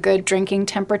usually a good drinking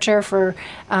temperature for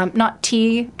not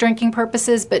tea drinking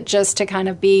purposes, but just to kind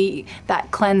of be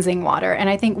that cleansing water. And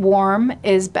I think warm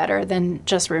is better than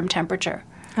just room temperature.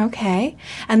 Okay.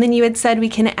 And then you had said we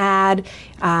can add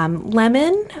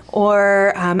lemon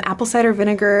or apple cider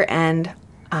vinegar and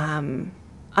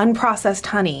unprocessed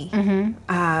honey,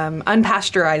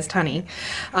 unpasteurized honey,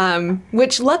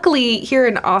 which luckily here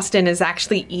in Austin is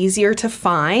actually easier to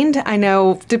find. I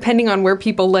know depending on where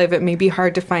people live, it may be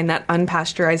hard to find that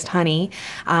unpasteurized honey.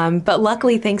 But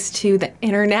luckily, thanks to the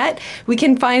internet, we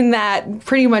can find that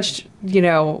pretty much,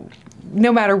 no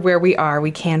matter where we are,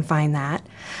 we can find that.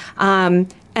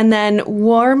 And then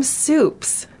warm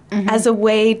soups as a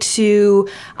way to,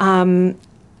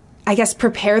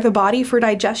 prepare the body for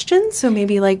digestion. So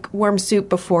maybe warm soup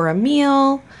before a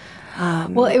meal.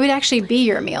 Well, it would actually be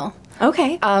your meal.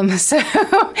 Okay.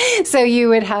 So you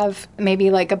would have maybe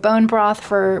a bone broth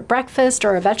for breakfast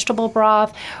or a vegetable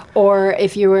broth, or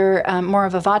if you were more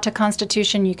of a Vata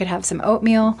constitution, you could have some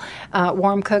oatmeal,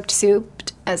 warm cooked soup,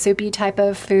 a soupy type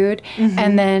of food.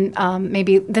 And then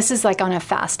maybe this is on a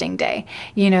fasting day,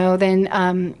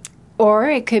 then Or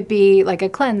it could be like a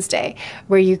cleanse day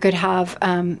where you could have,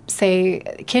 say,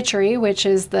 khichdi, which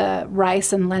is the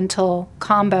rice and lentil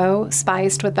combo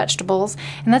spiced with vegetables.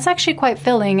 And that's actually quite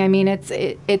filling. I mean,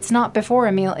 it's not before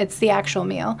a meal, it's the actual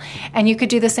meal. And you could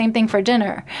do the same thing for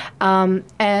dinner.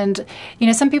 And,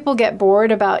 some people get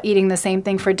bored about eating the same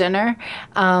thing for dinner.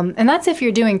 And that's if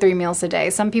you're doing 3 meals a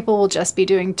day. Some people will just be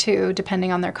doing 2,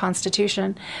 depending on their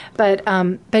constitution. But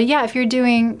yeah, if you're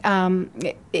doing,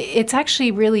 it's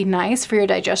actually really nice for your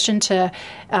digestion to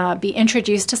be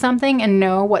introduced to something and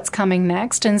know what's coming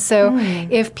next. And so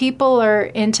if people are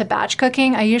into batch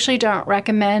cooking, I usually don't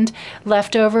recommend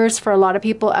leftovers for a lot of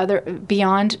people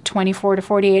beyond 24 to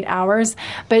 48 hours.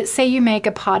 But say you make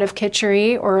a pot of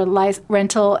khichdi or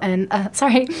lentil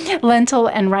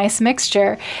and rice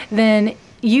mixture, then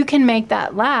you can make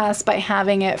that last by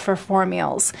having it for 4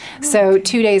 meals. So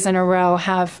 2 days in a row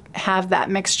have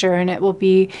that mixture, and it will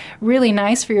be really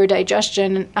nice for your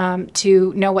digestion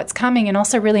to know what's coming, and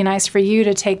also really nice for you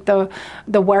to take the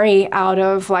worry out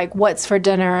of like what's for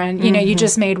dinner. And you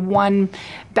just made one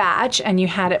batch and you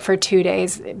had it for 2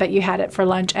 days, but you had it for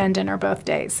lunch and dinner both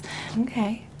days.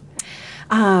 Okay.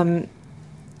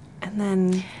 And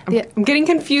then I'm getting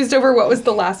confused over what was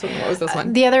the last one. What was this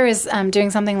one? The other is doing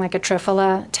something like a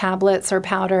Triphala tablets or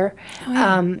powder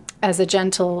as a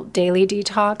gentle daily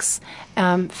detox.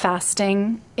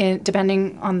 Fasting,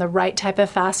 depending on the right type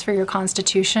of fast for your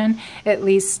constitution, at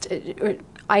least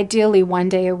ideally 1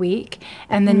 day a week,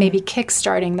 and then maybe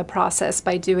kickstarting the process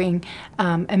by doing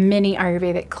a mini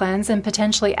Ayurvedic cleanse and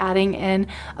potentially adding in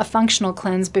a functional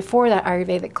cleanse before that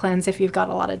Ayurvedic cleanse if you've got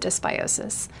a lot of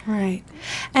dysbiosis. Right.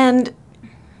 And,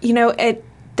 it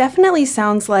definitely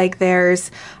sounds like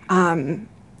there's a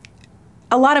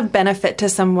lot of benefit to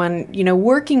someone,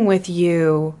 working with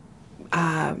you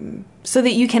so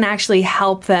that you can actually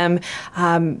help them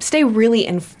stay really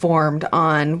informed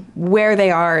on where they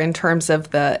are in terms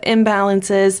of the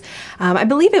imbalances. I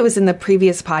believe it was in the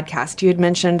previous podcast you had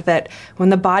mentioned that when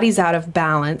the body's out of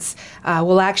balance,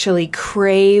 we'll actually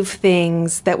crave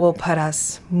things that will put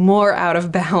us more out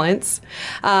of balance.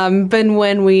 But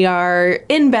when we are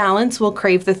in balance, we'll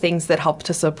crave the things that help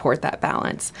to support that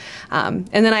balance. And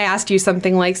then I asked you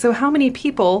something like, so how many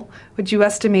people would you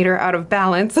estimate are out of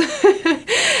balance?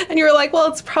 And you were like, well,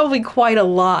 it's probably quite a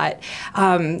lot.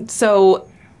 So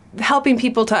helping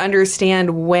people to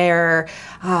understand where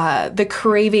the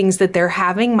cravings that they're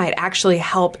having might actually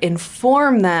help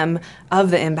inform them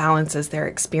of the imbalances they're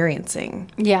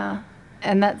experiencing. Yeah.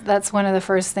 And that's one of the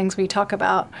first things we talk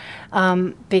about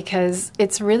because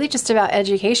it's really just about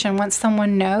education. Once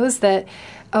someone knows that,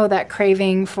 that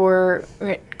craving for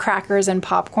crackers and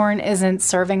popcorn isn't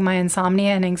serving my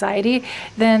insomnia and anxiety,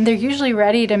 then they're usually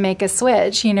ready to make a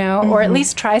switch, or at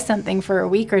least try something for a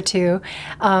week or two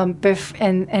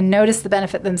and notice the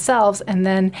benefit themselves. And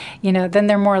then, then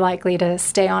they're more likely to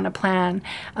stay on a plan.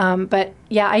 But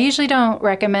yeah, I usually don't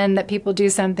recommend that people do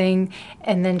something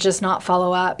and then just not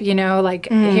follow up,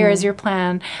 here is your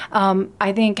plan.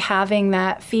 I think having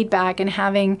that feedback and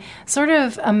having sort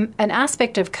of an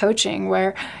aspect of coaching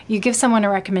where you give someone a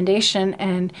recommendation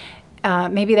and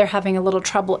maybe they're having a little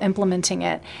trouble implementing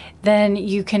it, then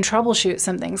you can troubleshoot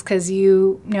some things because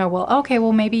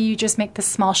maybe you just make this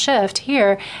small shift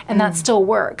here and that still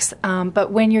works.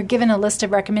 But when you're given a list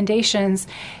of recommendations,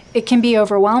 it can be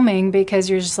overwhelming because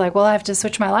you're just like, well, I have to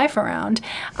switch my life around.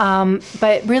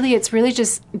 But really, it's really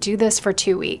just do this for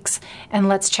 2 weeks and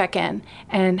let's check in.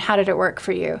 And how did it work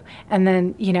for you? And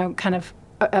then, kind of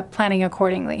planning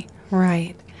accordingly.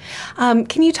 Right.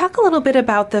 Can you talk a little bit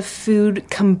about the food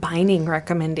combining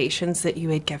recommendations that you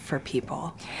would give for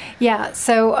people? Yeah.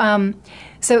 So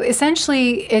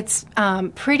essentially, it's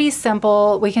pretty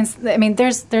simple.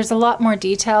 There's a lot more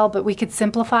detail, but we could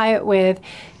simplify it with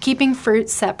keeping fruit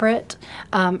separate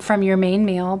from your main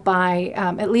meal by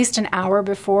at least an hour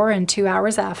before and 2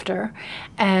 hours after.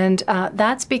 And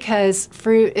that's because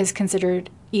fruit is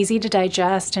considered easy to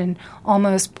digest and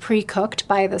almost pre-cooked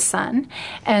by the sun.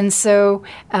 And so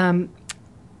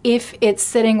if it's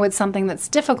sitting with something that's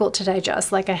difficult to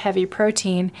digest, like a heavy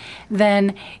protein,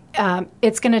 then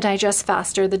it's going to digest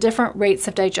faster. The different rates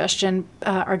of digestion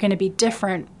are going to be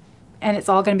different, and it's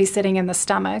all going to be sitting in the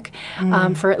stomach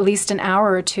for at least an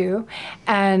hour or two.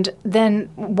 And then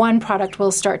one product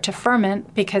will start to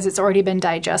ferment because it's already been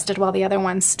digested while the other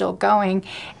one's still going.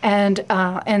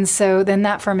 And so then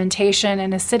that fermentation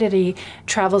and acidity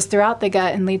travels throughout the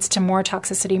gut and leads to more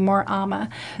toxicity, more ama.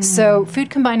 So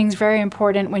food combining is very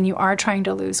important when you are trying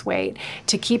to lose weight,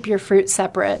 to keep your fruit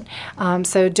separate.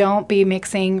 So don't be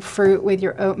mixing fruit with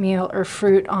your oatmeal or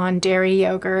fruit on dairy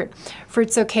yogurt.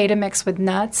 Fruit's okay to mix with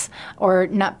nuts. or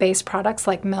nut-based products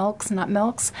like nut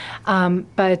milks.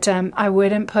 But I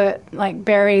wouldn't put like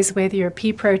berries with your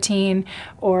pea protein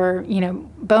or,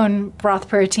 bone broth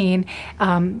protein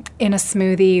in a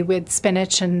smoothie with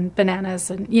spinach and bananas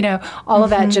and, all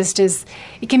of that just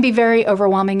it can be very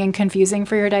overwhelming and confusing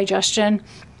for your digestion,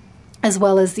 as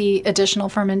well as the additional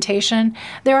fermentation.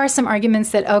 There are some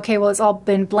arguments that, okay, well, it's all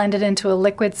been blended into a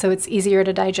liquid, so it's easier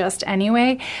to digest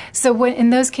anyway. So in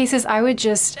those cases, I would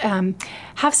just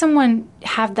have someone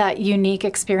have that unique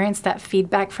experience, that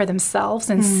feedback for themselves,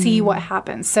 and see what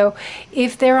happens. So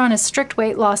if they're on a strict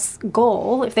weight loss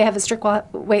goal, if they have a strict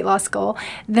weight loss goal,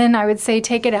 then I would say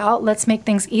take it out. Let's make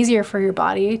things easier for your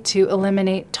body to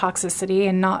eliminate toxicity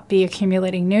and not be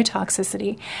accumulating new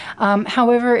toxicity.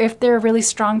 However, if they're a really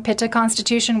strong pitta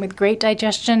constitution with great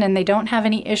digestion and they don't have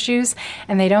any issues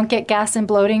and they don't get gas and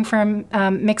bloating from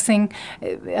mixing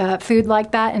food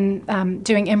like that and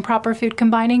doing improper food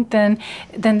combining, then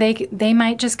they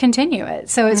might just continue it.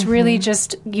 So it's really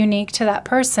just unique to that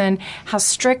person how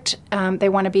strict they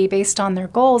want to be based on their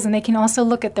goals, and they can also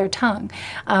look at their tongue.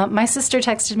 My sister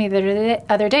texted me the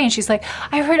other day, and she's like,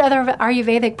 I heard other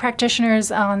Ayurvedic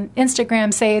practitioners on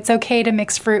Instagram say it's okay to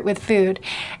mix fruit with food.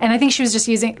 And I think she was just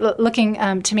looking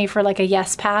to me for like a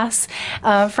yes pass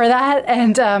for that.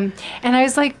 And I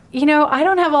was like, I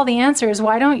don't have all the answers.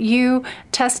 Why don't you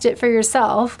test it for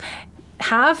yourself?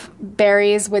 Have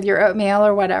berries with your oatmeal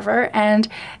or whatever, and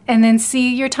then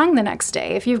see your tongue the next day.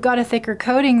 If you've got a thicker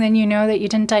coating, then you know that you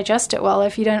didn't digest it well.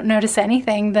 If you don't notice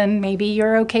anything, then maybe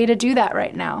you're okay to do that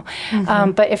right now.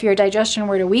 But if your digestion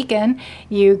were to weaken,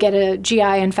 you get a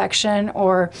GI infection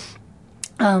or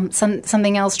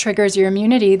something else triggers your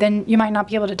immunity, then you might not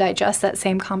be able to digest that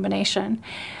same combination.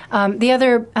 The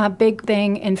other big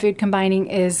thing in food combining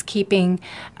is keeping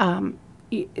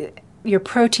your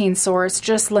protein source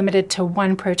just limited to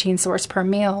one protein source per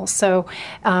meal. So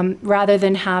rather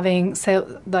than having,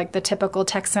 like the typical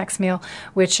Tex-Mex meal,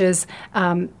 which is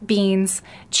beans,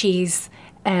 cheese,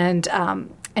 and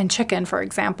chicken, for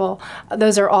example,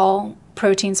 those are all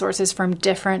protein sources from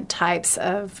different types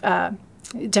of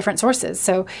different sources.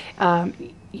 So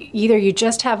either you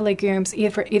just have legumes,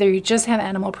 either you just have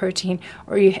animal protein,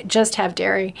 or you just have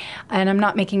dairy. And I'm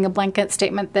not making a blanket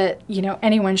statement that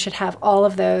anyone should have all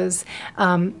of those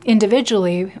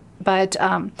individually, but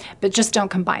just don't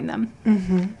combine them.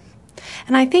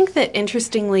 And I think that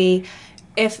interestingly,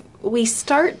 if we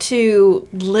start to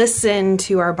listen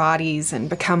to our bodies and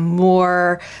become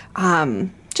more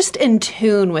just in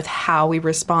tune with how we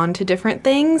respond to different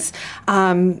things,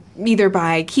 either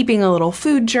by keeping a little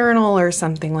food journal or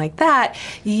something like that,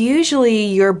 usually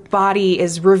your body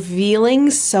is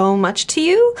revealing so much to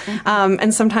you.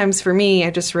 And sometimes for me, I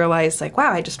just realized like,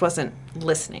 wow, I just wasn't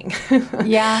listening.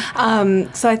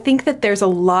 Yeah. So I think that there's a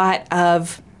lot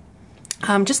of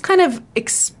just kind of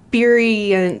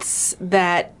experience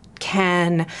that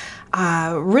can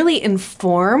really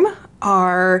inform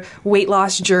our weight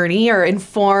loss journey or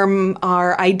inform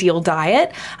our ideal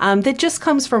diet, that just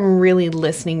comes from really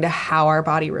listening to how our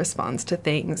body responds to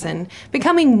things and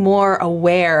becoming more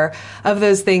aware of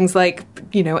those things like,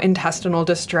 intestinal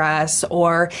distress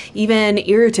or even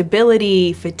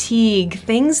irritability, fatigue,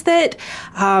 things that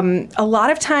a lot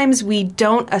of times we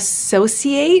don't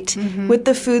associate with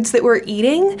the foods that we're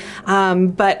eating,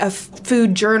 but a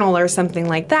food journal or something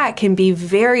like that can be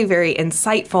very, very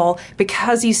insightful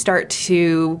because you start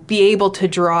to be able to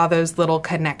draw those little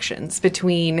connections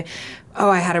between,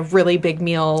 I had a really big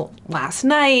meal last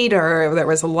night, or there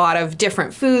was a lot of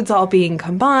different foods all being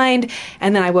combined,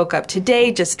 and then I woke up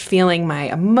today just feeling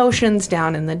my emotions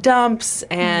down in the dumps,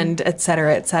 and et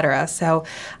cetera, et cetera. So,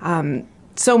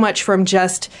 so much from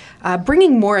just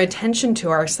bringing more attention to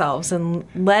ourselves and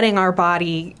letting our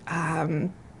body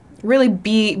really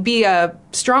be a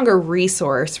stronger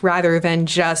resource rather than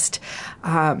just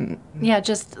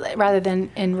just rather than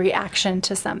in reaction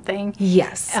to something.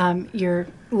 Yes. You're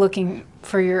looking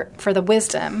for the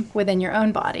wisdom within your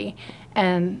own body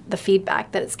and the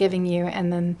feedback that it's giving you,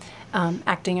 and then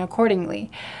acting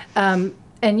accordingly. And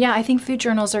I think food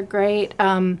journals are great.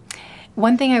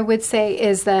 One thing I would say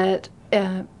is that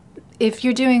if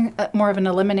you're doing more of an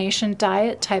elimination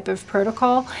diet type of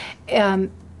protocol,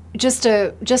 just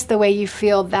the way you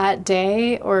feel that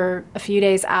day or a few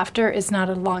days after is not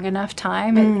a long enough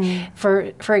time.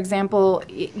 For example,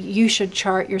 you should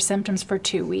chart your symptoms for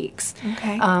 2 weeks.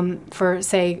 Okay. For,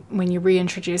 say, when you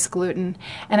reintroduce gluten.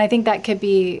 And I think that could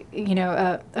be,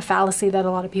 a fallacy that a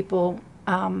lot of people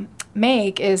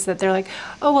make, is that they're like,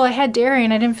 oh, well, I had dairy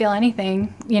and I didn't feel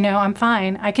anything. I'm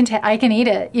fine. I can eat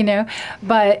it,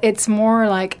 But it's more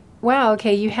like, wow,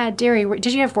 okay, you had dairy.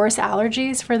 Did you have worse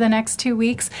allergies for the next 2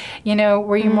 weeks?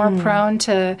 Were you more prone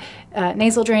to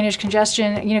nasal drainage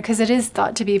congestion? Because it is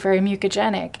thought to be very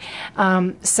mucogenic.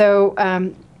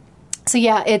 So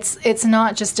yeah, it's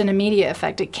not just an immediate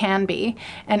effect. It can be,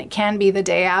 and it can be the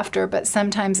day after, but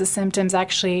sometimes the symptoms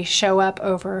actually show up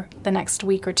over the next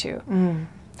week or two. And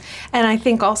I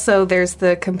think also there's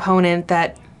the component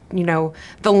that,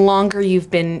 the longer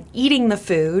you've been eating the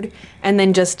food and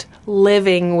then just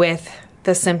living with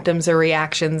the symptoms or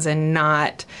reactions and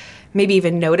not maybe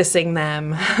even noticing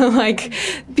them. Like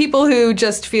people who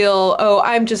just feel, oh,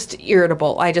 I'm just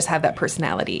irritable. I just have that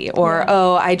personality. Or,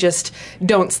 oh, I just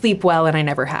don't sleep well and I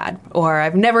never had. Or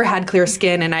I've never had clear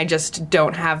skin and I just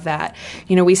don't have that.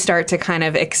 We start to kind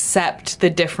of accept the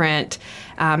different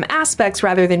aspects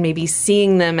rather than maybe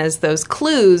seeing them as those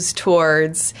clues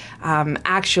towards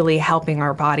actually helping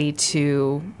our body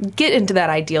to get into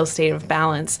that ideal state of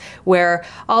balance where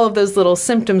all of those little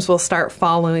symptoms will start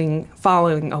falling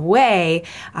away,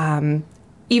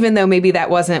 even though maybe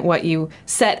that wasn't what you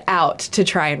set out to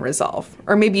try and resolve.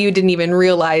 Or maybe you didn't even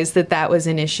realize that that was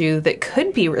an issue that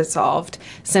could be resolved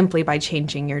simply by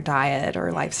changing your diet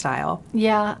or lifestyle.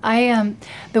 Yeah,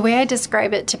 the way I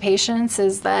describe it to patients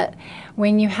is that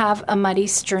when you have a muddy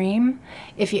stream,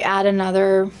 if you add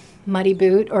another muddy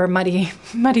boot or muddy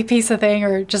piece of thing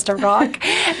or just a rock,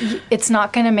 it's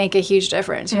not going to make a huge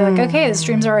difference. You're like, okay, the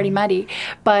stream's already muddy.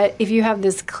 But if you have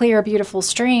this clear, beautiful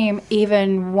stream,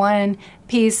 even one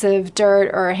piece of dirt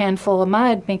or a handful of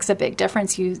mud makes a big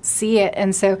difference. You see it.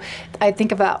 And so I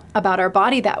think about our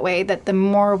body that way, that the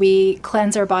more we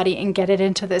cleanse our body and get it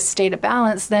into this state of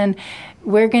balance, then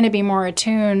we're going to be more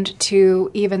attuned to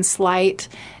even slight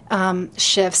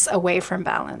shifts away from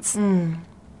balance.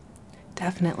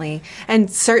 Definitely. And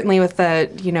certainly with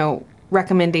the,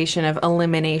 recommendation of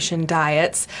elimination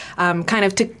diets, kind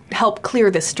of to help clear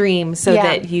the stream so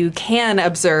that you can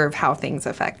observe how things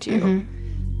affect you. Mm-hmm.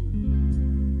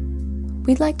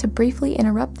 We'd like to briefly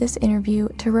interrupt this interview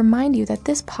to remind you that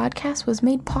this podcast was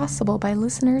made possible by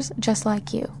listeners just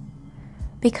like you.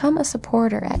 Become a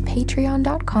supporter at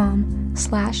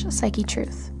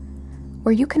patreon.com/psychetruth,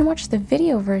 where you can watch the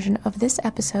video version of this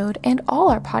episode and all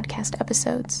our podcast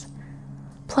episodes.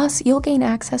 Plus, you'll gain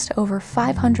access to over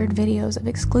 500 videos of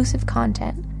exclusive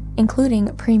content, including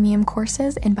premium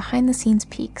courses and behind-the-scenes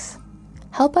peeks.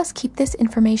 Help us keep this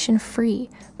information free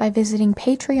by visiting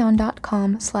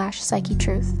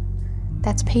patreon.com/psychetruth.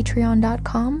 That's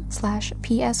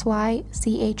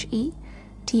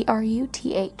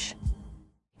patreon.com/PSYCHETRUTH.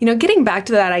 Getting back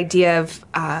to that idea of,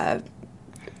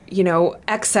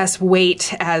 excess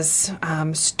weight as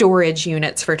storage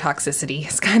units for toxicity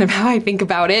is kind of how I think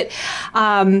about it.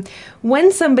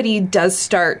 When somebody does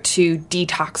start to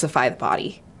detoxify the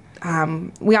body,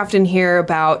 we often hear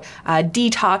about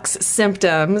detox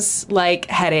symptoms like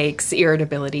headaches,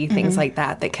 irritability, things like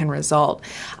that can result.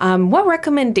 What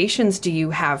recommendations do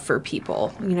you have for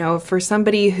people? For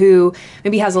somebody who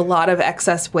maybe has a lot of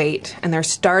excess weight and they're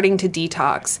starting to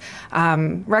detox,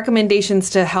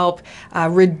 recommendations to help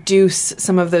reduce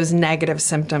some of those negative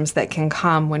symptoms that can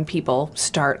come when people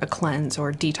start a cleanse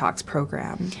or detox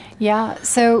program. Yeah,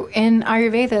 so in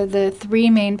Ayurveda, the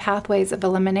three main pathways of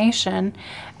elimination,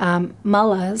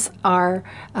 mulas, are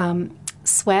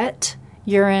sweat,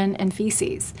 urine, and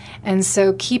feces. And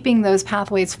so keeping those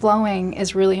pathways flowing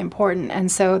is really important.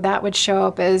 And so that would show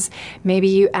up as maybe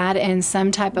you add in some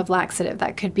type of laxative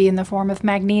that could be in the form of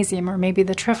magnesium, or maybe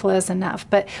the trifla is enough,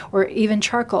 or even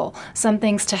charcoal, some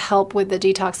things to help with the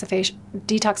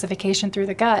detoxification through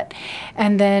the gut.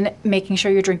 And then making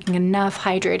sure you're drinking enough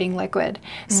hydrating liquid.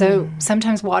 So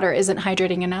sometimes water isn't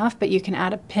hydrating enough, but you can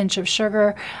add a pinch of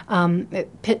sugar,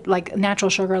 like natural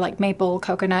sugar like maple,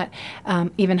 coconut,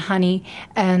 even honey,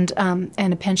 and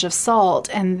a pinch of salt,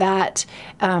 and that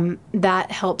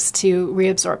helps to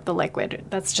reabsorb the liquid.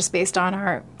 That's just based on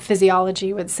our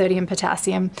physiology with sodium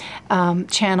potassium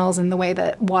channels and the way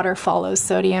that water follows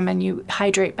sodium, and you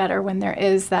hydrate better when there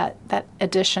is that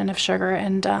addition of sugar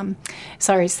and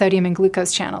sodium and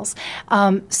glucose channels.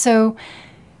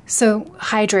 So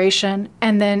hydration,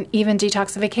 and then even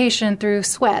detoxification through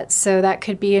sweat. So that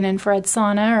could be an infrared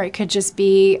sauna, or it could just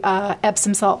be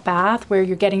Epsom salt bath where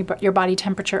you're getting your body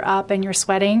temperature up and you're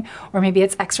sweating, or maybe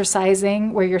it's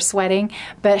exercising where you're sweating.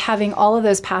 But having all of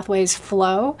those pathways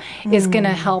flow is going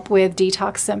to help with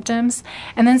detox symptoms.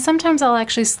 And then sometimes I'll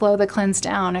actually slow the cleanse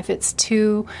down if it's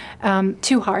too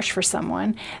harsh for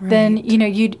someone. Right. Then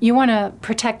you want to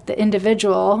protect the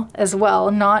individual as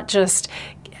well, not just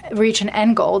reach an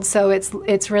end goal. So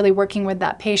it's really working with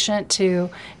that patient to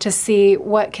see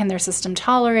what can their system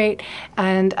tolerate,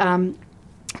 and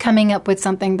coming up with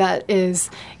something that is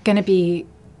going to be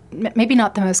maybe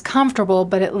not the most comfortable,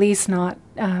 but at least not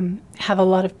have a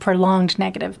lot of prolonged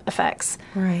negative effects.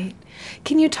 Right.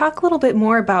 Can you talk a little bit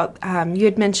more about, you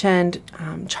had mentioned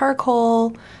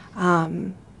charcoal,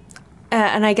 and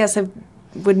I guess I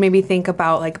would maybe think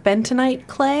about like bentonite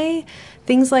clay,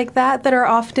 things like that are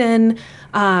often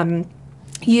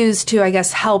used to, I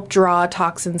guess, help draw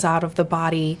toxins out of the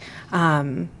body.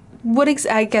 What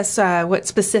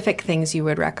specific things you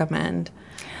would recommend?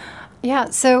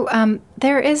 Yeah, so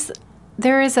there is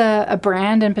a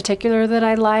brand in particular that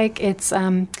I like. It's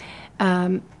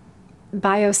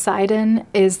Biocidin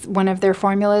is one of their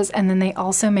formulas, and then they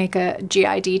also make a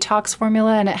GI detox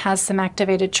formula, and it has some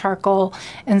activated charcoal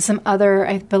and some other,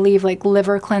 I believe, like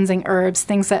liver cleansing herbs,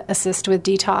 things that assist with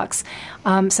detox.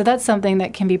 So that's something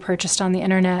that can be purchased on the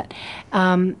internet.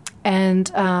 And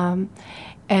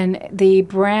the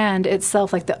brand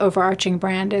itself, like the overarching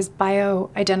brand, is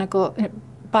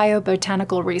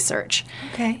Biobotanical Research.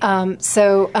 Okay.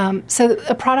 So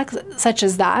a product such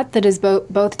as that is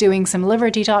both doing some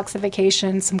liver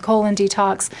detoxification, some colon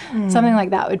detox, something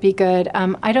like that would be good.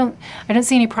 I don't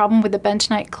see any problem with the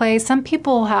bentonite clay. Some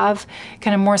people have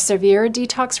kind of more severe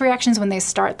detox reactions when they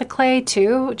start the clay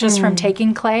too, just from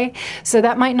taking clay. So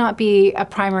that might not be a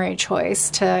primary choice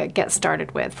to get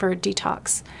started with for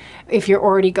detox if you're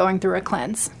already going through a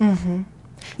cleanse. Mm-hmm.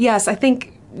 Yes, I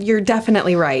think you're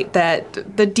definitely right that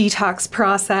the detox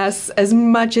process, as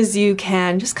much as you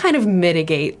can, just kind of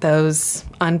mitigate those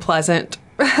unpleasant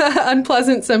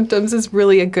symptoms is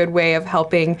really a good way of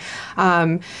helping,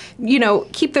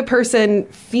 keep the person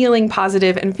feeling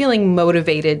positive and feeling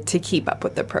motivated to keep up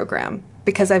with the program.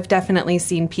 Because I've definitely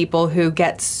seen people who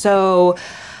get so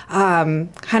kind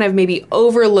of maybe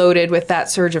overloaded with that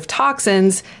surge of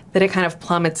toxins that it kind of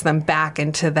plummets them back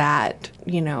into that,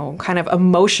 kind of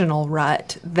emotional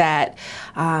rut that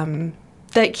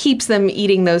that keeps them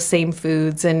eating those same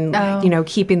foods and,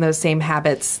 keeping those same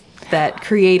habits that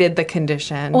created the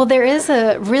condition. Well, there is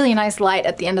a really nice light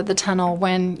at the end of the tunnel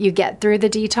when you get through the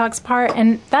detox part,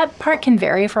 and that part can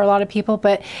vary for a lot of people,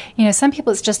 but, some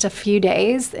people it's just a few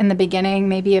days in the beginning,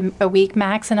 maybe a week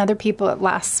max, and other people it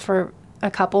lasts for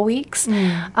a couple weeks.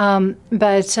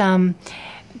 But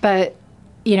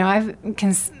I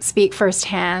can speak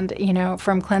firsthand,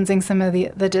 from cleansing some of the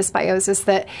dysbiosis,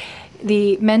 that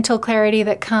the mental clarity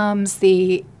that comes,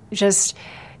 it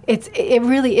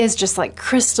really is just like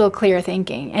crystal clear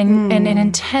thinking and an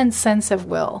intense sense of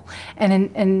will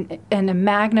and a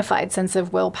magnified sense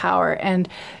of willpower and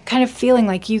kind of feeling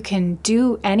like you can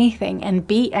do anything and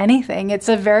be anything. It's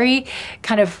a very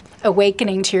kind of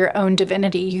awakening to your own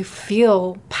divinity. You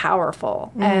feel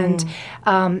powerful.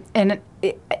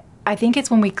 I think it's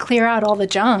when we clear out all the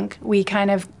junk, we kind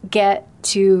of get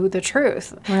to the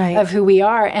truth of who we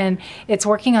are, and it's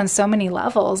working on so many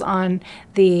levels, on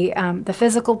the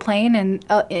physical plane and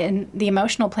in the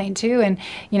emotional plane too. And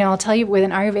I'll tell you, with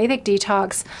an Ayurvedic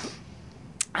detox,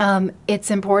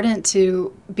 it's important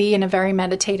to be in a very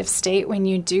meditative state when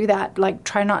you do that. Like,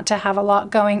 try not to have a lot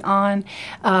going on.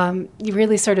 You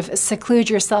really sort of seclude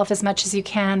yourself as much as you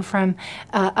can from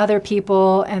other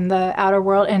people and the outer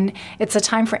world. And it's a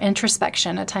time for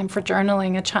introspection, a time for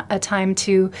journaling, a time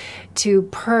to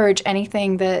purge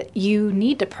anything that you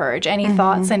need to purge, any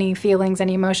thoughts, any feelings,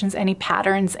 any emotions, any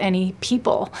patterns, any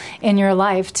people in your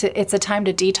life. It's a time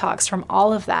to detox from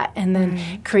all of that and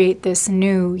then create this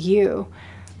new you.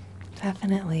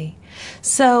 Definitely.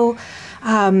 So,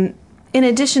 in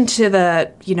addition to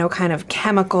the, kind of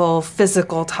chemical,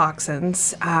 physical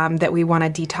toxins that we want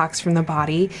to detox from the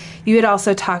body, you had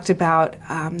also talked about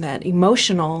that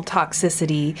emotional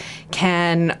toxicity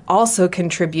can also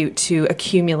contribute to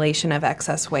accumulation of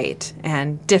excess weight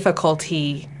and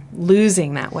difficulty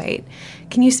losing that weight.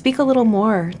 Can you speak a little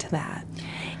more to that?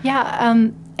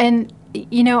 Yeah.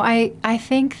 I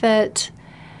think that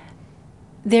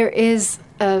there is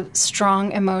a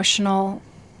strong emotional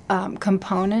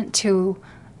component to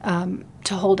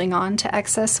holding on to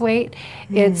excess weight.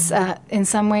 It's in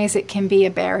some ways it can be a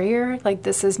barrier, like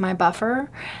this is my buffer,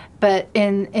 but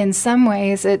in some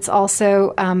ways it's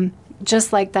also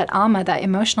just like that ama, that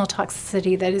emotional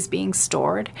toxicity that is being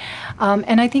stored.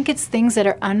 And I think it's things that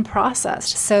are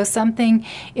unprocessed. So something,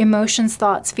 emotions,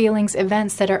 thoughts, feelings,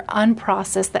 events that are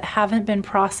unprocessed, that haven't been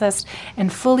processed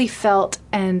and fully felt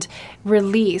and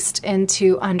released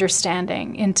into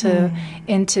understanding, into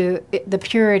the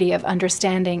purity of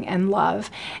understanding and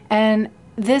love. And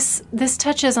this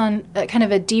touches on kind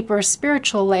of a deeper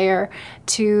spiritual layer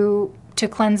to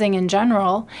cleansing in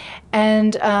general,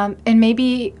 and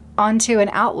maybe onto an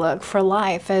outlook for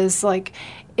life as like,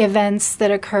 events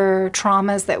that occur,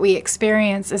 traumas that we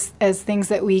experience as things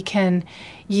that we can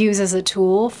use as a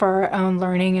tool for our own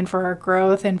learning and for our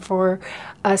growth and for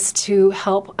us to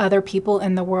help other people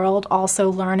in the world also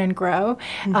learn and grow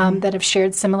that have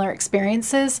shared similar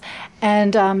experiences.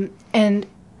 And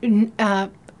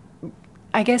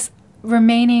I guess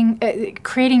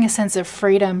creating a sense of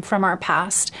freedom from our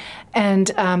past.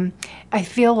 And I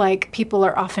feel like people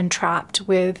are often trapped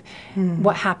with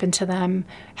what happened to them,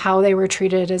 how they were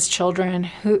treated as children,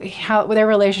 how their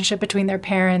relationship between their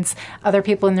parents, other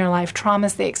people in their life,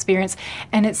 traumas they experience.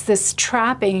 And it's this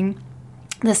trapping,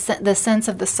 the sense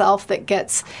of the self that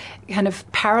gets kind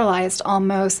of paralyzed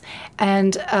almost.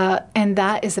 And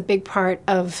that is a big part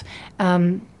of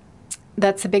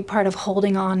that's a big part of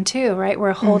holding on to, right?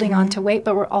 We're holding on to weight,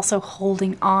 but we're also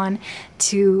holding on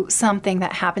to something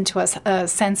that happened to us, a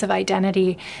sense of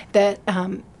identity that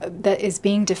is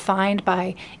being defined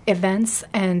by events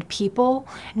and people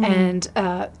and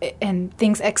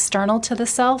things external to the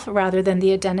self, rather than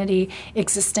the identity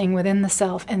existing within the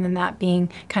self, and then that being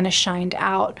kind of shined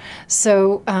out.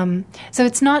 So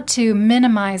it's not to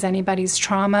minimize anybody's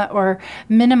trauma or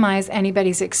minimize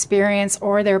anybody's experience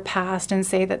or their past and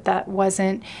say that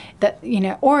wasn't that,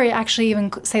 or actually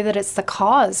even say that it's the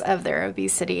cause of their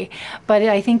obesity. But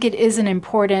I think it is an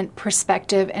important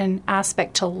perspective and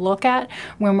aspect to look at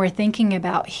when we're thinking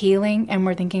about healing and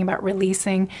we're thinking about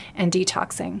releasing and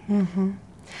detoxing. And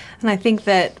I think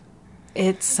that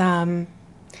it's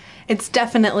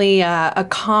definitely a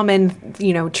common,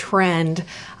 trend,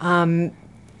 in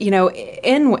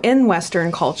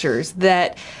Western cultures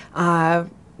that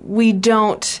we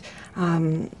don't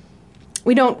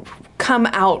come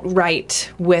out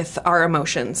right with our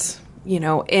emotions.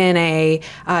 In a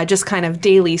just kind of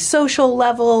daily social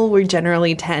level, we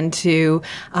generally tend to,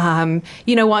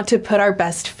 want to put our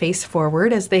best face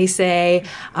forward, as they say.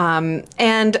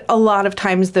 And a lot of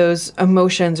times those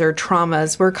emotions or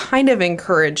traumas we're kind of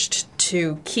encouraged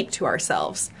to keep to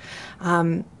ourselves.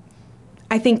 I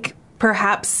think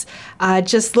perhaps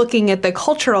just looking at the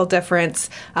cultural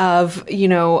difference of,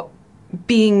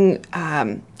 being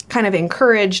kind of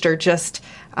encouraged or just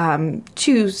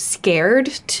too scared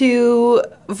to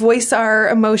voice our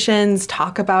emotions,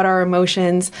 talk about our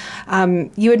emotions.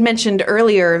 You had mentioned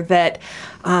earlier that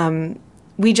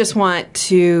we just want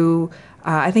to,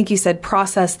 I think you said,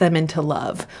 process them into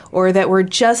love, or that we're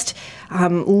just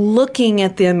looking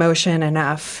at the emotion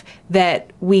enough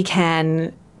that we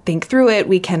can think through it,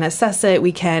 we can assess it,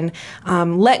 we can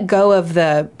let go of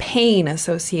the pain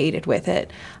associated with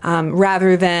it,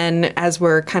 rather than as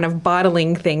we're kind of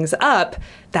bottling things up,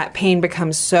 that pain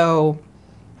becomes so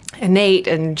innate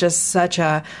and just such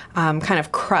a kind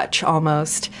of crutch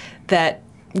almost that,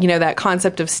 that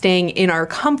concept of staying in our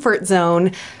comfort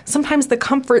zone, sometimes the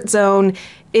comfort zone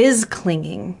is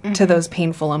clinging to those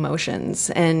painful emotions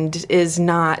and is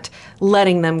not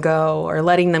letting them go or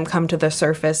letting them come to the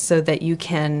surface so that you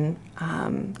can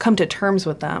come to terms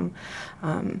with them.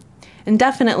 And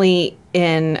definitely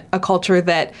in a culture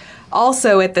that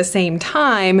also at the same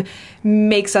time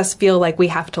makes us feel like we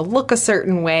have to look a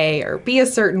certain way or be a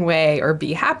certain way or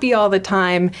be happy all the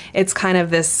time. It's kind of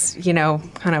this,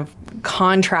 kind of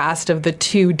contrast of the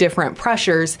two different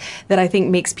pressures that I think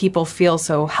makes people feel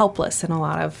so helpless in a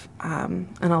lot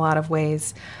of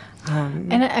ways.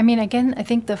 And I mean, again, I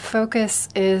think the focus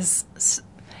is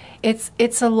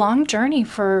it's a long journey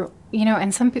for,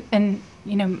 and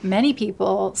many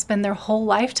people spend their whole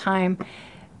lifetime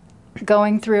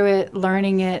going through it,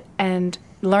 learning it, and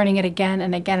learning it again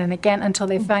and again and again until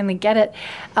they finally get it,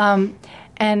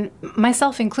 and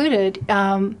myself included.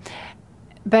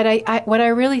 But what I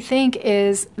really think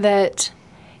is that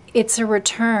it's a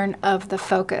return of the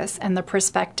focus and the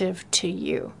perspective to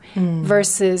you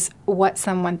versus what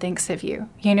someone thinks of you,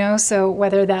 So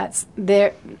whether that's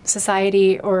their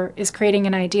society or is creating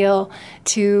an ideal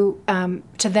to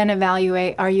then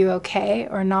evaluate, are you okay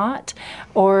or not?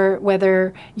 Or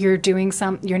whether you're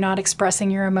you're not expressing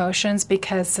your emotions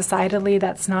because societally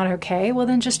that's not okay, well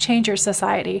then just change your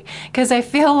society. Because I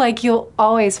feel like you'll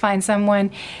always find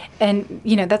someone, and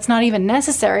that's not even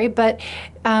necessary, but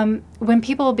when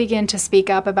people begin to speak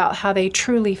up about how they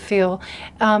truly feel,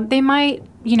 they might,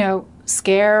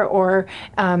 scare or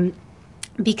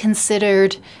be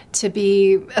considered to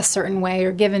be a certain way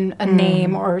or given a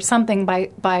name or something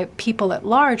by people at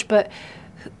large. But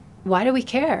why do we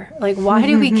care? Like, why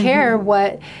do we care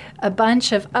what a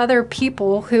bunch of other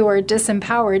people who are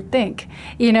disempowered think?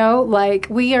 Like,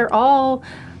 we are all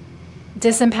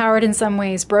disempowered in some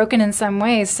ways, broken in some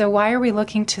ways. So why are we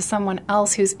looking to someone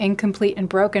else who's incomplete and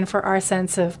broken for our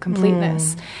sense of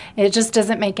completeness? It just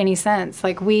doesn't make any sense.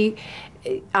 Like,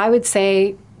 I would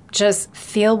say just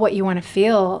feel what you want to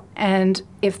feel. And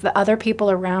if the other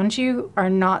people around you are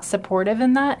not supportive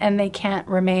in that and they can't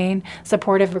remain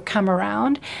supportive or come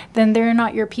around, then they're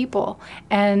not your people.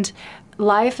 And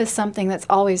life is something that's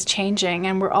always changing,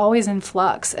 and we're always in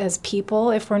flux as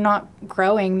people. If we're not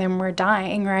growing, then we're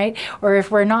dying, right? Or if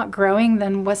we're not growing,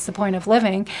 then what's the point of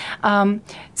living?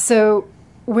 So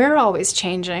we're always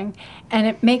changing, and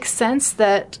it makes sense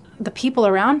that the people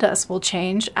around us will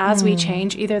change as we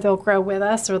change. Either they'll grow with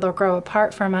us or they'll grow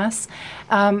apart from us.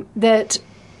 That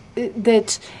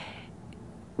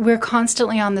we're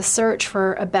constantly on the search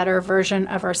for a better version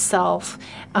of ourselves,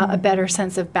 a better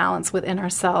sense of balance within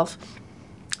ourselves,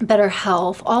 better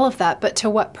health, all of that. But to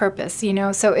what purpose, you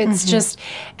know? So it's just,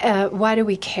 why do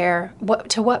we care?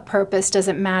 To what purpose does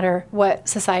it matter what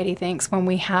society thinks when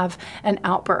we have an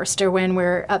outburst or when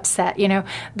we're upset? You know,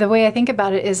 the way I think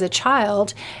about it is a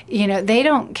child, you know, they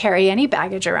don't carry any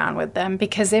baggage around with them,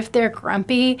 because if they're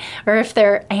grumpy or if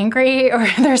they're angry or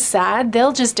they're sad,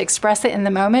 they'll just express it in the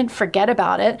moment, forget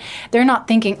about it. They're not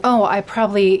thinking, oh, I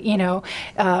probably, you know,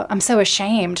 I'm so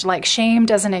ashamed. Like, shame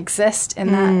doesn't exist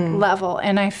in that level.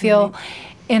 And I feel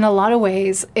in a lot of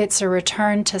ways it's a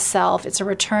return to self. It's a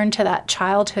return to that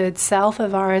childhood self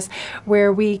of ours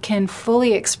where we can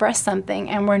fully express something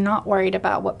and we're not worried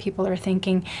about what people are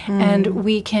thinking. And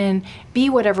we can be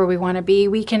whatever we want to be.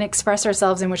 We can express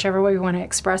ourselves in whichever way we want to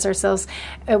express ourselves.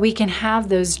 We can have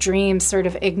those dreams sort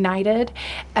of ignited,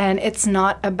 and it's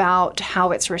not about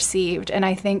how it's received. And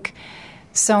I think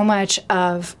so much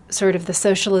of sort of the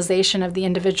socialization of the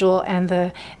individual and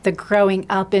the growing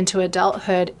up into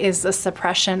adulthood is the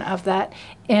suppression of that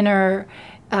inner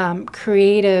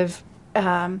creative,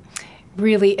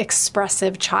 really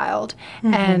expressive child.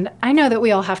 And I know that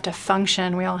we all have to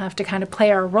function, we all have to kind of play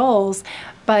our roles,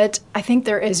 but I think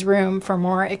there is room for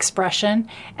more expression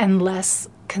and less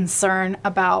concern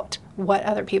about what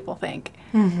other people think.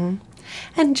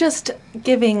 And just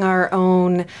giving our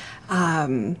own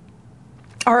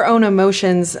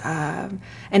emotions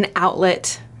an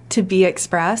outlet to be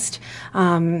expressed,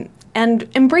 and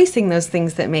embracing those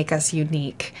things that make us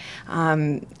unique.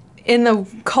 In the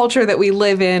culture that we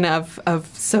live in of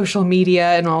social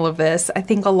media and all of this, I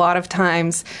think a lot of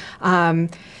times,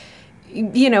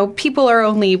 you know, people are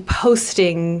only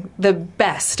posting the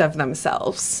best of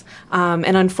themselves.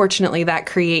 And unfortunately, that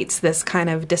creates this kind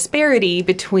of disparity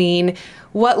between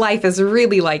what life is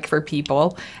really like for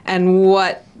people and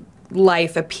what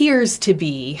life appears to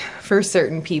be for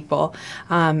certain people.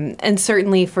 And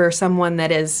certainly for someone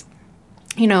that is,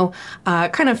 you know,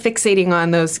 kind of fixating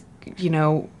on those, you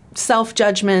know,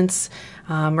 self-judgments,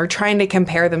 or trying to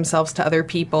compare themselves to other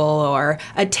people or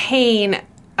attain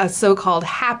a so-called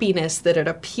happiness that it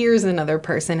appears another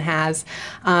person has,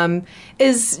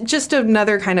 is just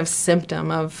another kind of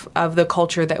symptom of the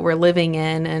culture that we're living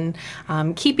in,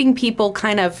 and keeping people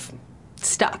kind of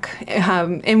stuck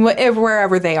in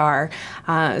wherever they are.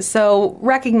 So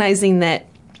recognizing that,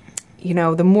 you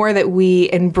know, the more that we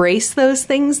embrace those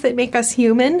things that make us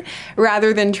human,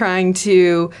 rather than trying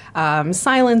to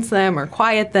silence them or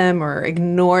quiet them or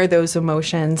ignore those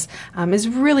emotions, is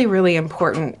really, really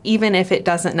important, even if it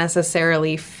doesn't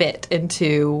necessarily fit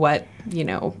into what, you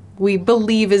know, we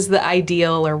believe is the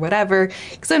ideal or whatever.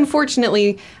 Because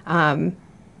unfortunately,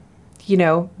 you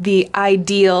know, the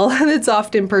ideal that's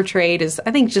often portrayed is,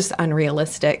 I think, just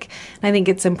unrealistic. And I think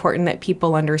it's important that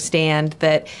people understand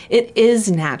that it is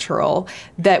natural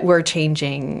that we're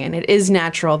changing, and it is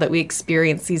natural that we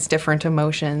experience these different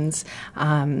emotions,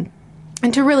 and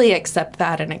to really accept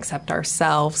that and accept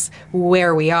ourselves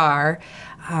where we are.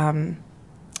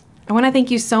 I want to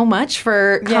thank you so much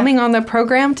for coming on the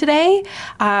program today.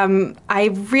 I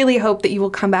really hope that you will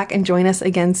come back and join us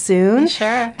again soon.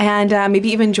 Sure. And maybe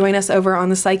even join us over on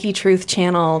the Psyche Truth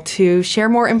channel to share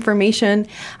more information.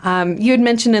 You had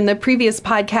mentioned in the previous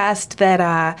podcast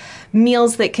that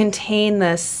meals that contain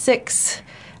the 6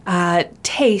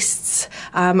 tastes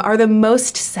are the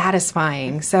most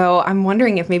satisfying. So I'm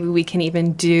wondering if maybe we can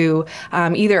even do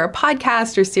either a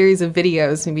podcast or series of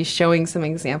videos, maybe showing some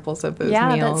examples of those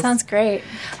meals. Yeah, that sounds great.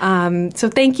 So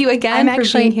thank you again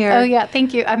for being here. Oh, yeah,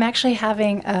 thank you. I'm actually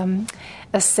having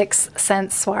a 6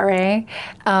 Sense soiree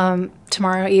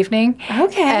tomorrow evening.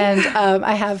 Okay. And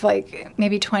I have like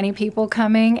maybe 20 people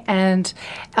coming, and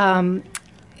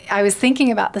I was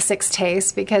thinking about the 6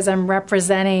 tastes because I'm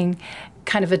representing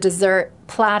kind of a dessert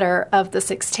platter of the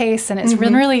 6 tastes, and it's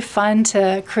been really fun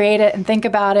to create it and think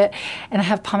about it. And I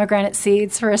have pomegranate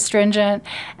seeds for astringent,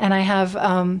 and I have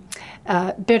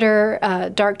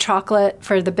bitter dark chocolate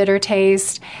for the bitter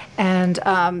taste, and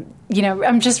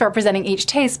I'm just representing each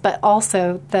taste, but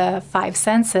also the 5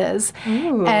 senses.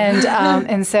 Ooh.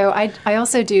 And so I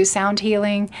also do sound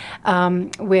healing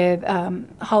with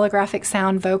holographic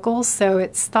sound vocals. So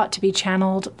it's thought to be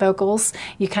channeled vocals.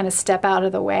 You kind of step out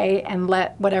of the way and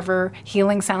let whatever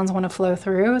healing sounds want to flow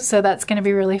through. So that's going to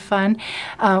be really fun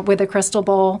with a crystal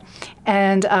bowl.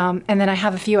 And then I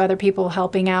have a few other people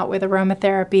helping out with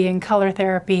aromatherapy and color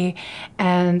therapy,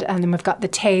 and then we've got the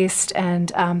taste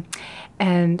and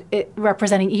it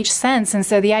representing each sense. And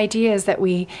so the idea is that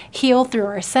we heal through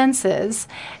our senses,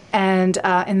 and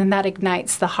then that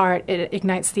ignites the heart. It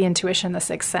ignites the intuition, the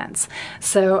 6th sense.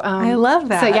 So I love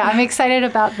that. So yeah, I'm excited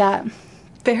about that.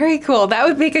 Very cool. That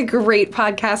would make a great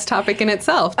podcast topic in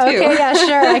itself, too. Okay, yeah,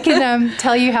 sure. I can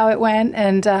tell you how it went,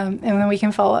 and then we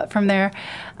can follow up from there.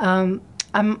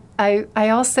 I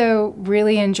also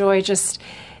really enjoy just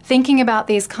thinking about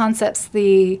these concepts,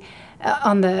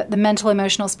 on the mental,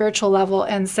 emotional, spiritual level.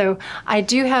 And so I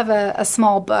do have a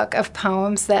small book of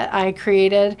poems that I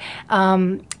created,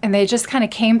 and they just kind of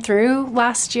came through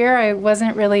last year. I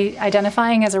wasn't really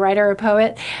identifying as a writer or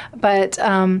poet, but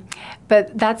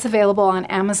that's available on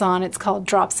Amazon. It's called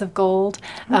Drops of Gold,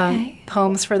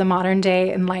 Poems for the Modern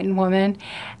Day Enlightened Woman.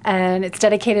 And it's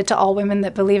dedicated to all women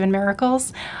that believe in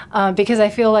miracles, because I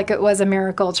feel like it was a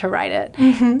miracle to write it.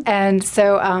 Mm-hmm. And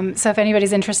so if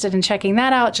anybody's interested in checking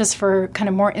that out just for kind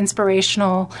of more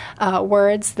inspirational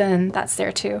words, then that's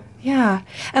there too. Yeah.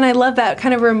 And I love that.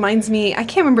 Kind of reminds me, I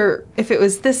can't remember if it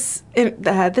was this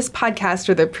podcast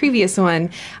or the previous one,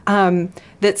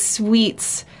 that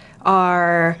sweets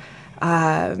are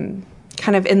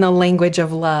kind of in the language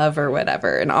of love or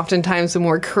whatever. And oftentimes when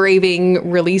we're craving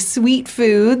really sweet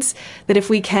foods, that if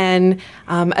we can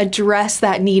address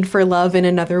that need for love in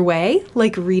another way,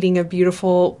 like reading a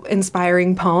beautiful,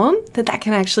 inspiring poem, that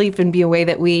can actually even be a way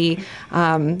that we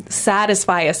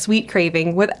satisfy a sweet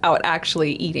craving without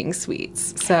actually eating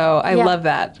sweets. So I love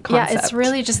that concept. Yeah, it's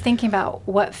really just thinking about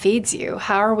what feeds you.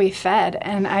 How are we fed?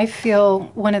 And I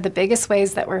feel one of the biggest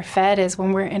ways that we're fed is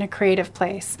when we're in a creative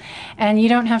place. And you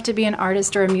don't have to be an artist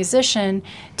or a musician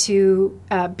to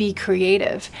be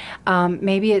creative.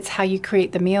 Maybe it's how you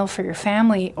create the meal for your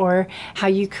family, or how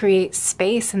you create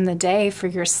space in the day for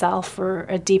yourself for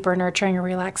a deeper nurturing or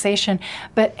relaxation.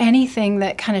 But anything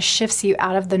that kind of shifts you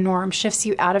out of the norm, shifts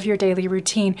you out of your daily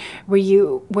routine, where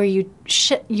you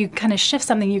kind of shift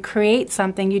something, you create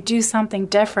something, you do something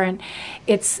different.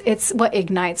 It's what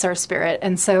ignites our spirit.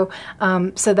 And so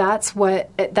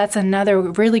that's another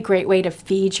really great way to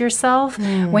feed yourself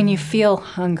when you feel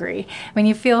hungry. When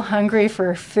you feel hungry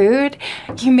for food,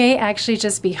 you may actually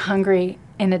just be hungry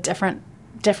in a different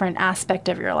aspect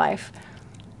of your life.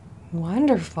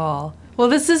 Wonderful. Well,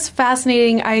 this is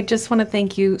fascinating. I just want to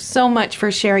thank you so much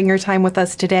for sharing your time with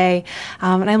us today.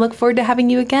 And I look forward to having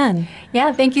you again.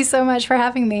 Yeah, thank you so much for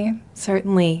having me.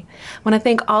 Certainly. I want to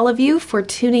thank all of you for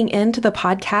tuning in to the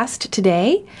podcast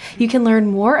today. You can learn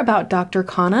more about Dr.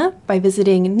 Khanna by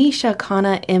visiting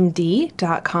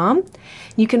nishakhanamd.com.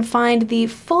 You can find the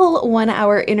full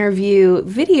 1-hour interview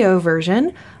video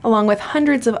version, along with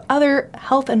hundreds of other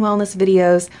health and wellness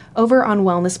videos, over on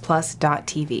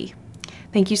wellnessplus.tv.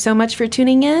 Thank you so much for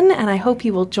tuning in, and I hope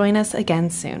you will join us again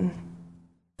soon.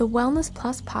 The Wellness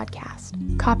Plus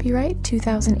Podcast. Copyright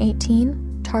 2018.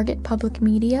 Target Public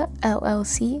Media,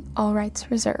 LLC. All rights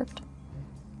reserved.